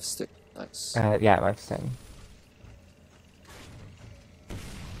yeah, left stick. Nice. Yeah, left side.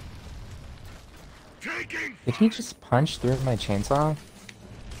 Taking! Did he just punch through my chainsaw?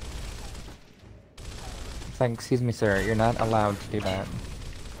 It's like, excuse me, sir, you're not allowed to do that.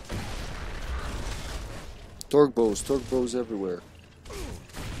 Torque bows everywhere.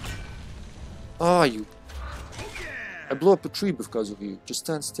 Ah, you. I blew up a tree because of you. Just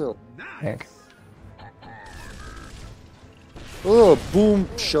stand still. Heck. Oh, boom!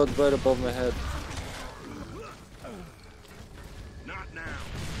 Shot right above my head. Not now.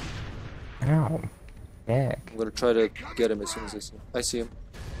 Ow. Heck. I'm gonna try to get him as soon as I see him. I see him.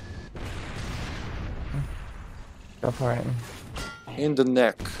 Go for it. In the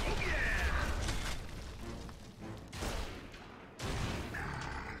neck.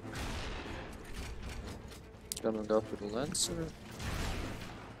 Coming up with a lancer.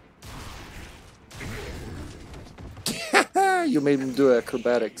 You made him do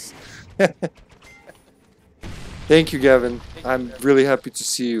acrobatics. Thank you, Gavin. I'm really happy to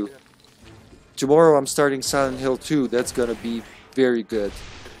see you. Tomorrow I'm starting Silent Hill 2. That's gonna be very good.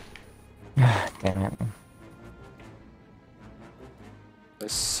 Damn it. I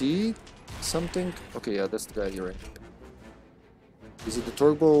see something. Okay, yeah, that's the guy you're in. Is it the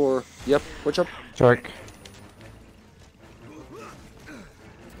turbo or? Yep. Watch up. Torque.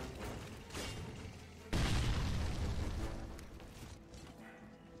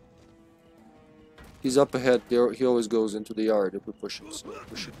 He's up ahead. There, he always goes into the yard if we push him, so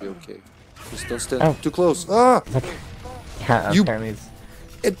we should be okay. Just don't stand too close. Ah! Yeah, You- apparently it's-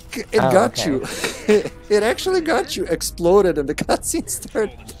 It Oh, got okay. you. It actually got you. Exploded and the cutscene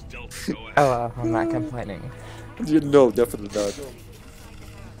started. Oh, I'm not complaining. No, definitely not.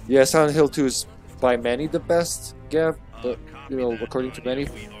 Yeah, Silent Hill 2 is by many the best, Gav. But, you know, according to many,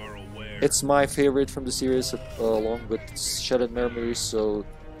 it's my favorite from the series, along with Shattered Memories. So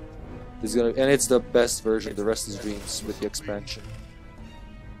it's gonna, and it's the best version. The rest is dreams with the expansion.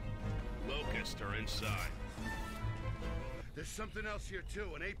 Locust are inside. There's something else here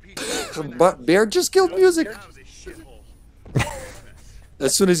too, an AP. But Bear just killed music. Out of this shithole.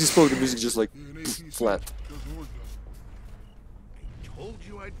 As soon as he spoke, the music just like flat. Told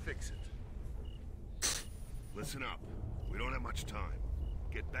you I'd fix it. Listen up. We don't have much time.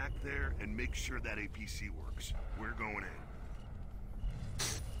 Get back there and make sure that APC works. We're going in.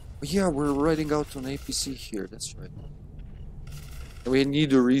 Yeah, we're riding out on APC here. That's right. And we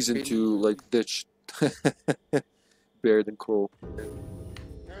need a reason to like ditch Bear and Crow.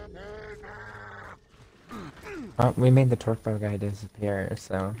 Oh, we made the torpedo guy disappear,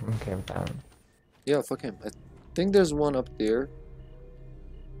 so I'm okay with that. Yeah, fuck him. I think there's one up there.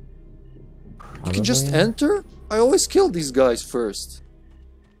 You can just Probably. enter? I always kill these guys first.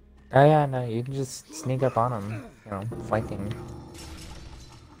 Oh yeah, no, you can just sneak up on him, you know, flanking.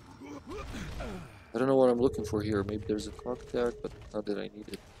 I don't know what I'm looking for here. Maybe there's a clock attack, but not that I need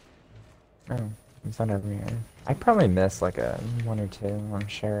it. Oh, it's not over here. I probably missed like a 1 or 2, I'm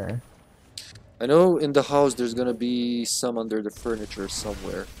sure. I know in the house there's gonna be some under the furniture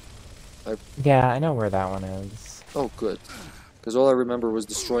somewhere. Yeah, I know where that one is. Oh, good. Because all I remember was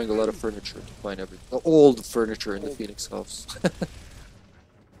destroying a lot of furniture to find everything. Old furniture in the Phoenix house.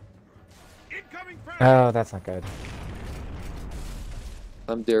 Incoming friend! Oh, that's not good.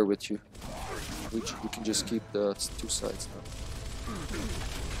 I'm there with you. We can just keep the two sides now.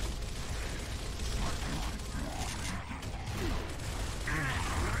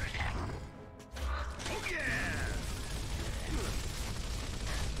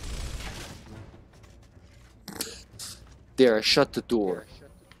 There, I shut the door.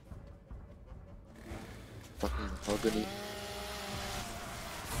 Fucking mahogany.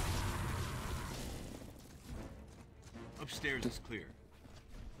 Upstairs is clear.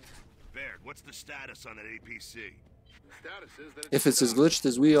 Baird, what's the status on that APC? Status is that If it's as glitched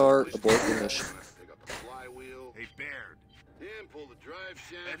as we are, abort the mission. Pick up the flywheel Hey, Baird, and pull the drive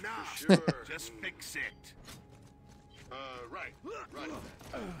shaft enough. for sure. Just fix it. Right. I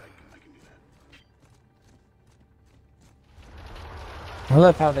can do that. I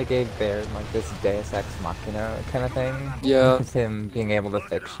love how they gave Baird like this Deus Ex Machina kind of thing. Yeah. With him being able to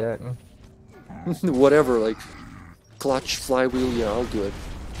fix shit. Whatever, like clutch, flywheel, yeah, I'll do it.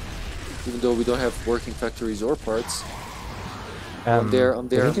 Even though we don't have working factories or parts. I'm there.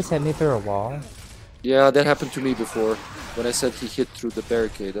 Did he just hit me through a wall? Yeah, that happened to me before. When I said he hit through the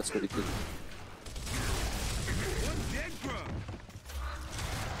barricade, that's what he did.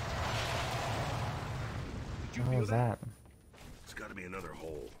 What was that? It's got to be another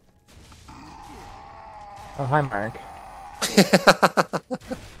hole. Oh, hi, Mark.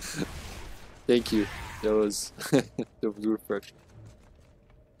 Thank you. That was that was refreshing.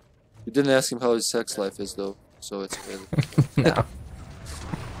 You didn't ask him how his sex life is though, so it's good. No.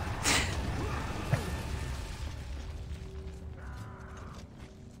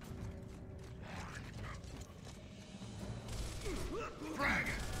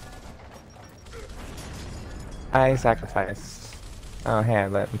 I sacrificed. Oh, hey, I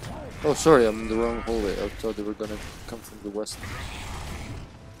lived. Oh, sorry, I'm in the wrong hallway. I thought they were gonna come from the west.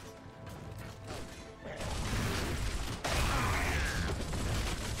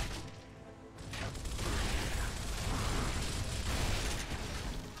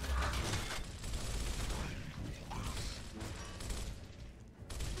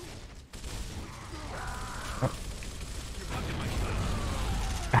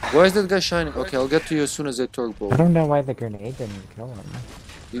 Why is that guy shining? Okay, I'll get to you as soon as I torque I bolt. don't know why the grenade didn't kill him.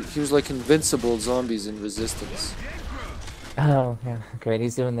 He was like invincible zombies in Resistance. Oh, yeah, great.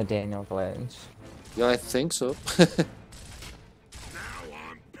 He's doing the Daniel glitch. Yeah, I think so. Now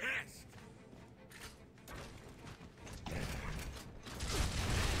I'm pissed.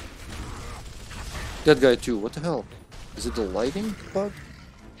 That guy too. What the hell? Is it the lighting bug?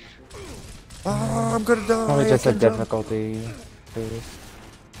 Ah, I'm gonna die. Probably just I a can't jump. difficulty boost.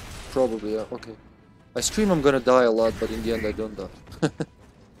 Probably, yeah. Okay. I scream I'm gonna die a lot, but in the end I don't die.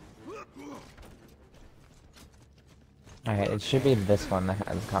 Alright, it should be this one that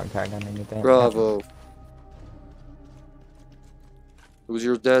has contact underneath it. Bravo. It was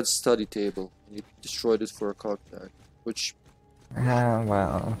your dad's study table. He destroyed it for a cog tag, which Ah,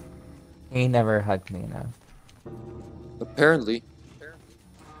 well. He never hugged me enough. apparently.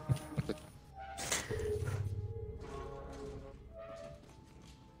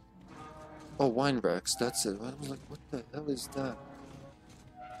 Oh, wine racks, that's it. I was like, what the hell is that?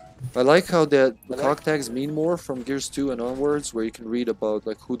 I like how the cog tags mean more from Gears 2 and onwards, where you can read about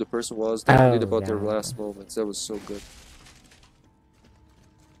like who the person was, they can read about their last moments. That was so good.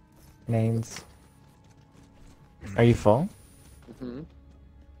 Names. Are you full? Mm-hmm.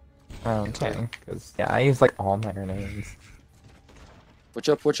 Oh, okay. Because, yeah, I use like all my grenades. Watch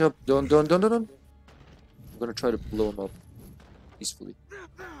up, watch up. Don't. I'm gonna try to blow him up peacefully.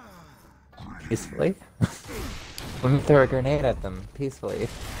 Peacefully? Let me throw a grenade at them peacefully.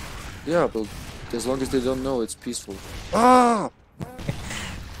 Yeah, but as long as they don't know, it's peaceful. Ah!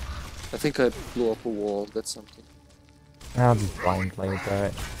 I think I blew up a wall. That's something. I'll just blindly throw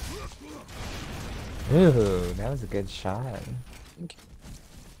it. Ooh, that was a good shot. Thank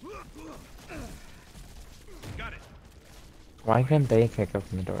you. Got it. Why couldn't they kick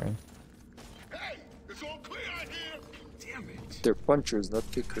open the door? Hey, it's all clear out here. Damn it. They're punchers, not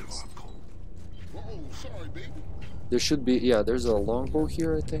kickers. Whoa, sorry, baby. There should be, yeah, there's a longbow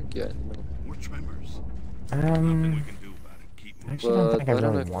here, I think. Yeah, in the middle. More tremors. Nothing we I can do about it. Keep moving. actually don't think I I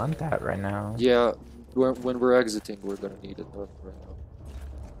don't really know. want that right now. Yeah, when we're exiting, we're gonna need it right now.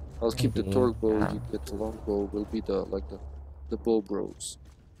 I'll keep the Maybe, torque bow, yeah. you get the longbow, will be the bow bros.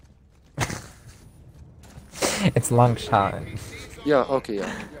 It's long shot. Yeah, okay,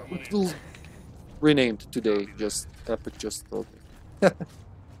 yeah. It will renamed today, just Epic just told me. Check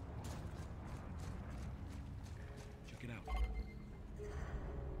it out.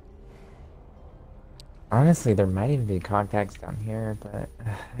 Honestly, there might even be contacts down here, but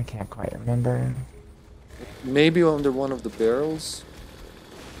I can't quite remember. Maybe under one of the barrels?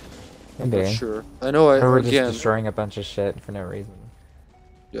 I'm Maybe. not sure. I know Or we're again, just destroying a bunch of shit for no reason.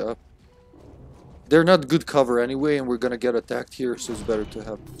 yeah. They're not good cover anyway, and we're gonna get attacked here, so it's better to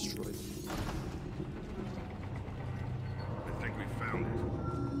have them destroyed. I think we found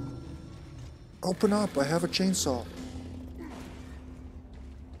it. Open up, I have a chainsaw.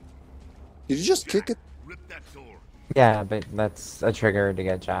 Did you just kick it? Rip that door. Yeah, but that's a trigger to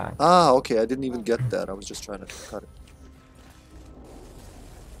get jacked. Ah, okay, I didn't even get that. I was just trying to cut it.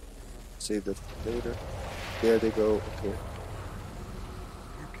 Save that for later. There they go, okay.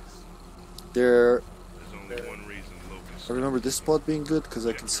 There, There's only one reason Locust. I remember this spot being good because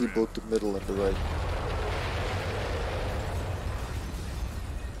I can see both the middle and the right.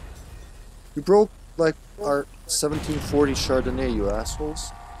 You broke like our 1740 Chardonnay, you assholes.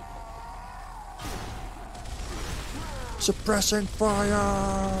 Suppressing fire!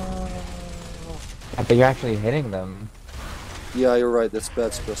 Yeah, but you're actually hitting them. Yeah, you're right, that's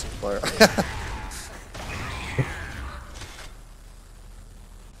bad suppressing fire.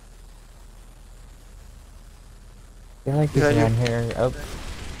 I feel like he's Yeah, down here. Oh.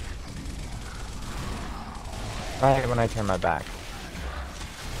 Right when I turn my back.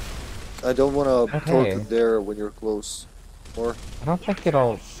 I don't want to Okay. torque it there when you're close. Or I don't think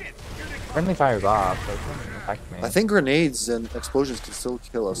it'll... Friendly fire's off, so it doesn't affect me. I think grenades and explosions can still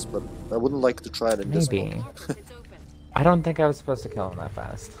kill us, but I wouldn't like to try it in this Maybe. mode. Locust, it's open. I don't think I was supposed to kill him that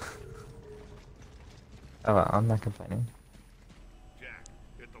fast. Oh well, I'm not complaining. Jack,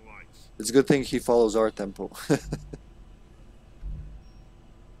 hit the lights. It's a good thing he follows our tempo.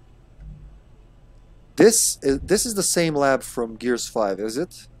 This is the same lab from Gears 5, is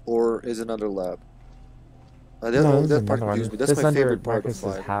it? Or is it another lab? No, That part confused me. That's my favorite part of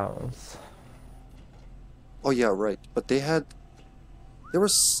Locust's 5. house. Oh yeah, right. But they had... I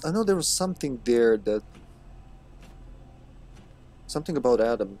know there was something there that... Something about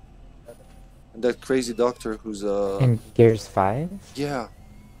Adam. And that crazy doctor who's In Gears 5? Yeah.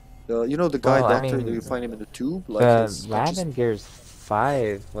 You know the guy Well, I doctor mean, that you find him in the tube? Like The his lab conscious- in Gears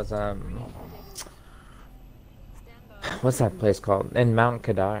 5 was, Stand by. what's that place called? In Mount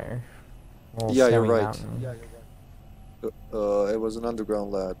Kadar. Little Yeah, you're snowy right. mountain. It was an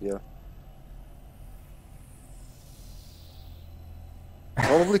underground lab, yeah.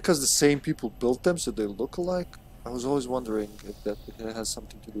 Probably because the same people built them, so they look alike. I was always wondering if that it has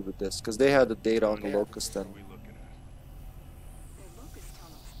something to do with this, because they had the data on the Locust, and What are we looking at? They're locust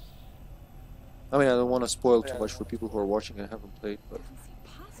tunnels. I mean I don't want to spoil too much for people who are watching and haven't played, but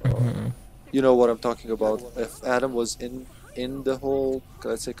Doesn't seem possible. Mhm. you know what I'm talking about. If Adam was in the whole,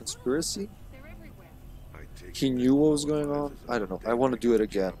 can I say, conspiracy, They're everywhere. I take he it knew what was that going on. I don't know. I want to do it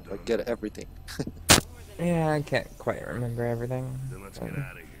again, like get everything. Yeah, I can't quite remember everything. Then let's get out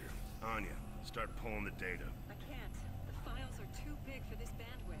of here. Anya, start pulling the data. I can't. The files are too big for this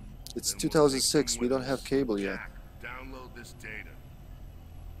bandwidth. It's 2006. We don't have cable yet. Download this data.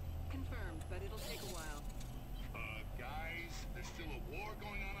 Confirmed, but it'll take a while. Guys, there's still a war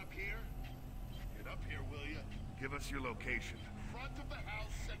going on up here? Get up here, will ya? Give us your location. Front of the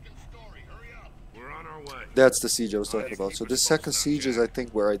house, second story. Hurry up. We're on our way. That's the siege I was talking about. So this second siege is, I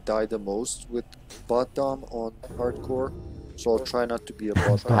think, where I died the most with bot dom on hardcore. So I'll try not to be a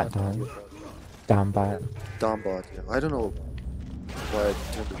bot Bot dom. dom. Dom bot. Dom bot, yeah. I don't know why I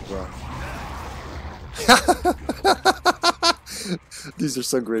turned it around. These are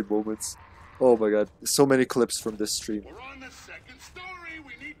some great moments. Oh my god, so many clips from this stream. We're on the second story.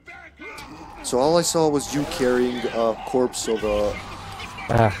 We need backup. So all I saw was you carrying a corpse of a...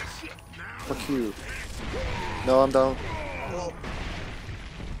 Ah, Fuck you. No, I'm down.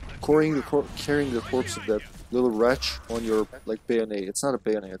 Carrying the corpse of that little wretch on your, like, bayonet. It's not a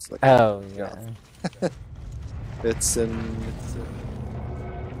bayonet, it's like... oh, yeah. It's in...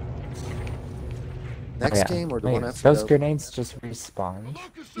 Next Yeah. game or the Wait, one after those that? grenades just respawn?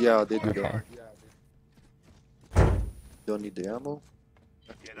 Yeah, they do Okay. that. Don't need the ammo?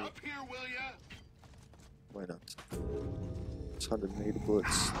 Get up here, will ya? Why not? It's 180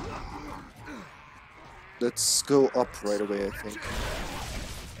 bullets. Let's go up right away, I think.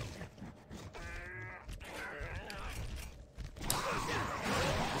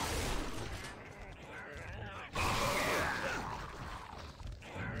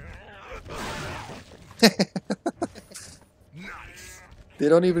 They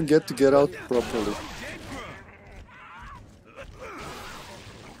don't even get to get out properly.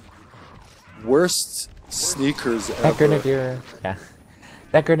 Worst sneakers That ever. grenadier, yeah.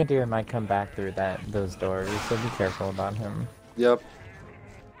 That grenadier might come back through those doors, so be careful about him. Yep.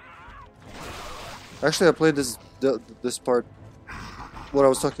 Actually, I played this part. What I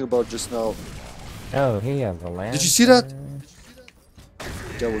was talking about just now. Oh, he has a lantern. Did you see that?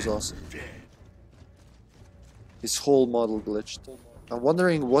 That was awesome. His whole model glitched. I'm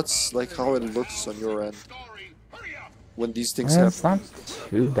wondering what's like how it looks on your end Story. Hurry up. when these things Well, happen. it's not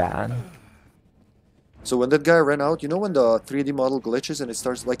too bad. So when that guy ran out, you know when the 3D model glitches and it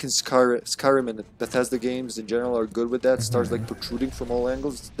starts like in Skyrim and Bethesda games in general are good with that, it starts like protruding from all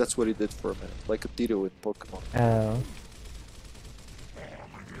angles. That's what he did for a minute, like a Tito in Pokemon. Oh.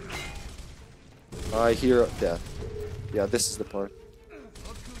 I hear death. Yeah, this is the part.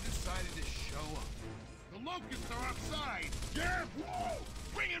 Look who decided to show up. The Locusts are outside. Yeah. Whoa.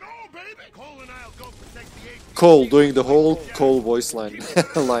 Bring it on, baby. Cole and I'll go protect the H360. Cole doing the whole Cole voice line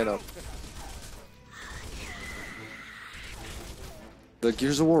lineup. The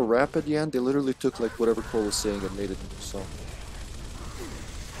Gears of War rap at the end, they literally took like whatever Cole was saying and made it into a song.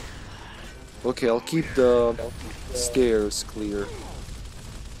 Okay, I'll keep the stairs clear.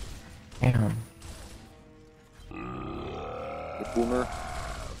 Damn. The boomer.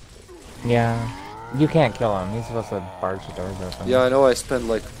 Yeah. You can't kill him. He's supposed to barge the doors open. Yeah, I know I spent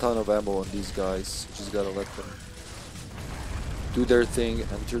like a ton of ammo on these guys. Just gotta let them do their thing,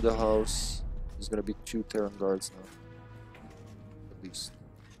 enter the house. There's gonna be 2 Terran guards now. At least.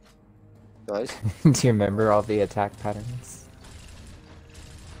 Guys? Do you remember all the attack patterns?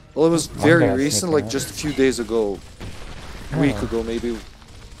 Well, it was One very guy's recent, sneaking like out. just a few days ago. A week Oh. ago maybe.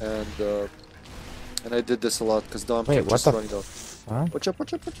 And I did this a lot because Dom Wait, kept what just the running out. fuck? Watch up,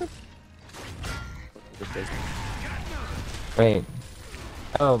 watch up, watch up. Wait.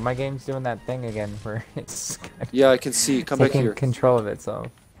 Oh, my game's doing that thing again where it's Yeah, I can see. Come back taking here. control of itself.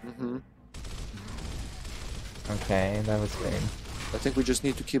 Mm-hmm. Okay, that was weird. I think we just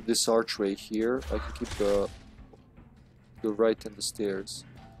need to keep this archway here. I can keep the right and the stairs.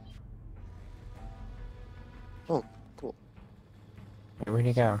 Oh, cool. Wait, where'd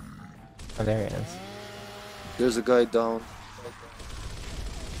he go? Oh, there he is. There's a guy down.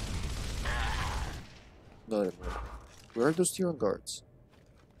 Not anymore. Where are those Tyrion guards?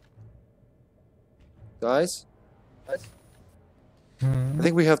 Guys? Hmm. I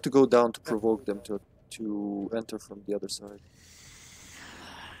think we have to go down to provoke them to enter from the other side.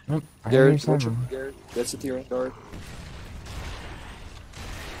 Nope, I There, hear watch him. something. There. That's a Tyrion guard.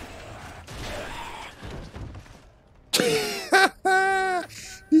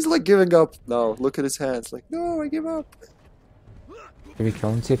 He's like giving up now. Look at his hands. Like, no, I give up. Did we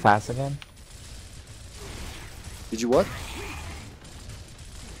kill him too fast again? Did you what?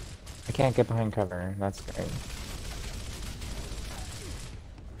 I can't get behind cover. That's great.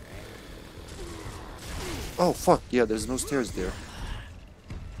 Oh, fuck. Yeah, there's no stairs there.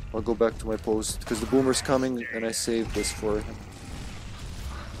 I'll go back to my post because the boomer's coming and I saved this for him.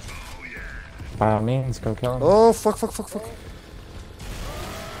 By all means, go kill him. Oh, fuck, fuck, fuck, fuck.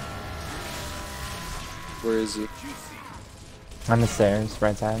 Where is he? On the stairs,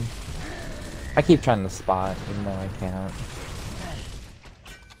 right side. I keep trying to spot, even though I can't.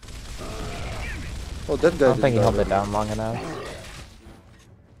 Oh, that I guy don't think he didn't held die. it down long enough.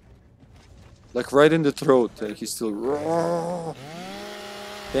 Like right in the throat, and he's still. Roar.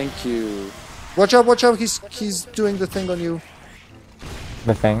 Thank you. Watch out! Watch out! He's doing the thing on you.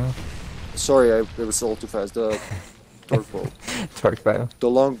 The thing? Sorry, it was all too fast. The torque bow, Torque bow. the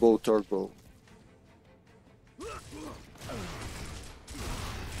longbow torque bow.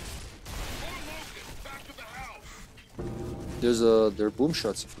 There are boom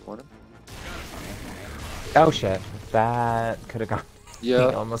shots if you want them. Oh shit. That could have gone. Yeah.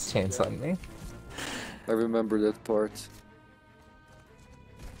 He almost chainsawed me. I remember that part.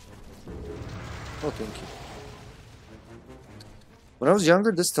 Oh, thank you. When I was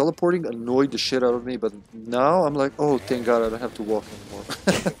younger, this teleporting annoyed the shit out of me, but now I'm like, oh, thank God I don't have to walk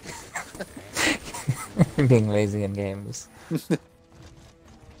anymore. Being lazy in games.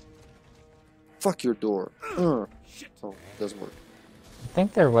 Fuck your door. Oh, doesn't work. I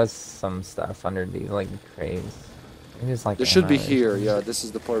think there was some stuff under these, like, crates. Maybe it's like There should be ammo or here, something. yeah, this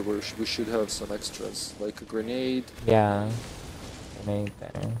is the part where we should have some extras, like a grenade. Yeah. Grenade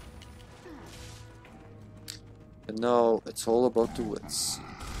there. And now it's all about the wits.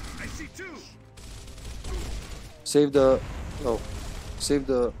 I see two. Save the... Oh. Save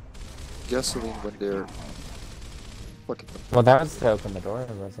the gasoline when they're... Fuck it. Well, that was to open the door,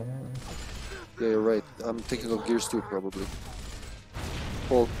 wasn't it? Yeah, you're right. I'm thinking of Gears 2, probably.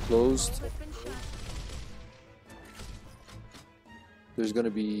 All closed. There's gonna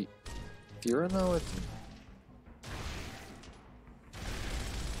be... Fira now, I think.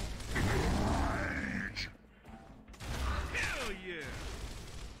 Hell yeah.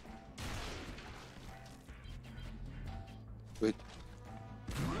 Wait.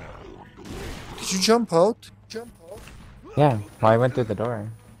 Did you jump out? Yeah, well, I went through the door.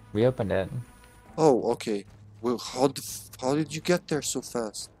 We opened it. Oh, okay. Well, how did you get there so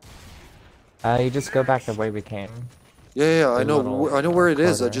fast? You just go back the way we came. Yeah, I The know. little, I know where it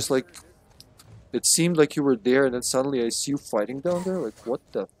is. I corridor. just like... It seemed like you were there, and then suddenly I see you fighting down there. Like, what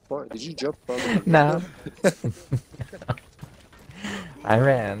the fuck? Did you jump out? Of the No. window? I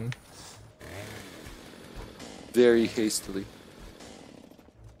ran. Very hastily.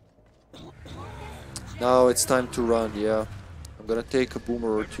 Now it's time to run, yeah. I'm gonna take a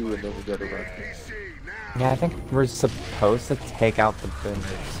boomer or two and then we gotta run. Yeah, I think we're supposed to take out the boomers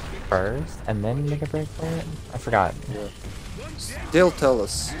first, and then make a break for it? I forgot. Yeah. They'll tell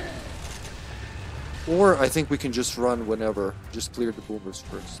us. Or I think we can just run whenever. Just clear the boomers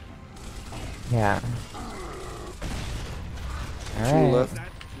first. Yeah. Two Alright. left.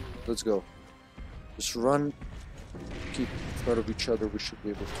 Let's go. Just run. Keep in front of each other. We should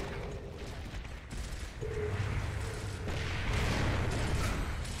be able to.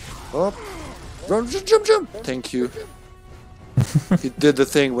 Up. Run, jump! Thank you. He did the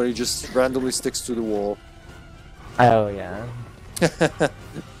thing where he just randomly sticks to the wall. Oh, yeah.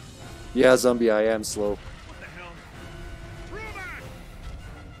 Yeah, zombie, I am slow. What the hell? Throwback!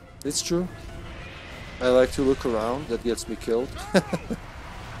 It's true. I like to look around. That gets me killed.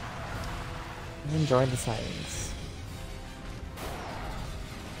 Enjoy the silence.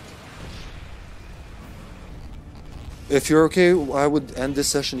 If you're okay, I would end this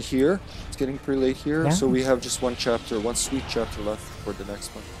session here. It's getting pretty late here, Yeah. so we have just one chapter, one sweet chapter left for the next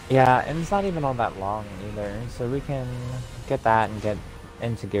one. Yeah, and it's not even all that long either, so we can get that and get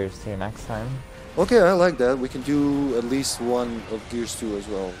into Gears 2 next time. Okay, I like that. We can do at least one of Gears 2 as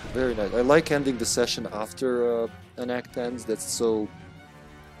well. Very nice. I like ending the session after an act ends. That's so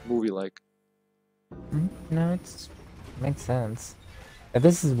movie-like. No, it makes sense.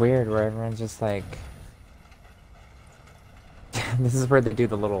 This is weird where everyone's just like... This is where they do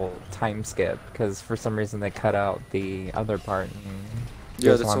the little time skip, because for some reason they cut out the other part in Yeah,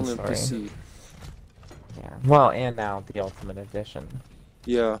 Gears that's 1 only on story. PC. Yeah. Well, and now the Ultimate Edition.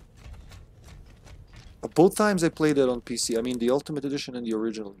 Yeah. Both times I played it on PC. I mean, the Ultimate Edition and the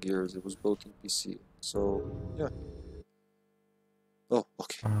original Gears. It was both on PC. So, yeah. Oh,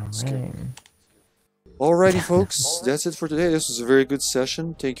 okay. Scared. Alright. Alrighty, folks. That's it for today. This was a very good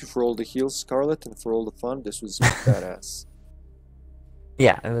session. Thank you for all the heals, Scarlet, and for all the fun. This was badass.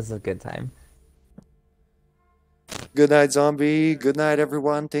 Yeah, it was a good time. Good night, Zombie. Good night,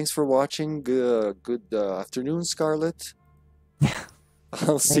 everyone. Thanks for watching. Good afternoon, Scarlet.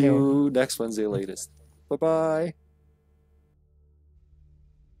 I'll see Later. you next Wednesday latest. Bye-bye.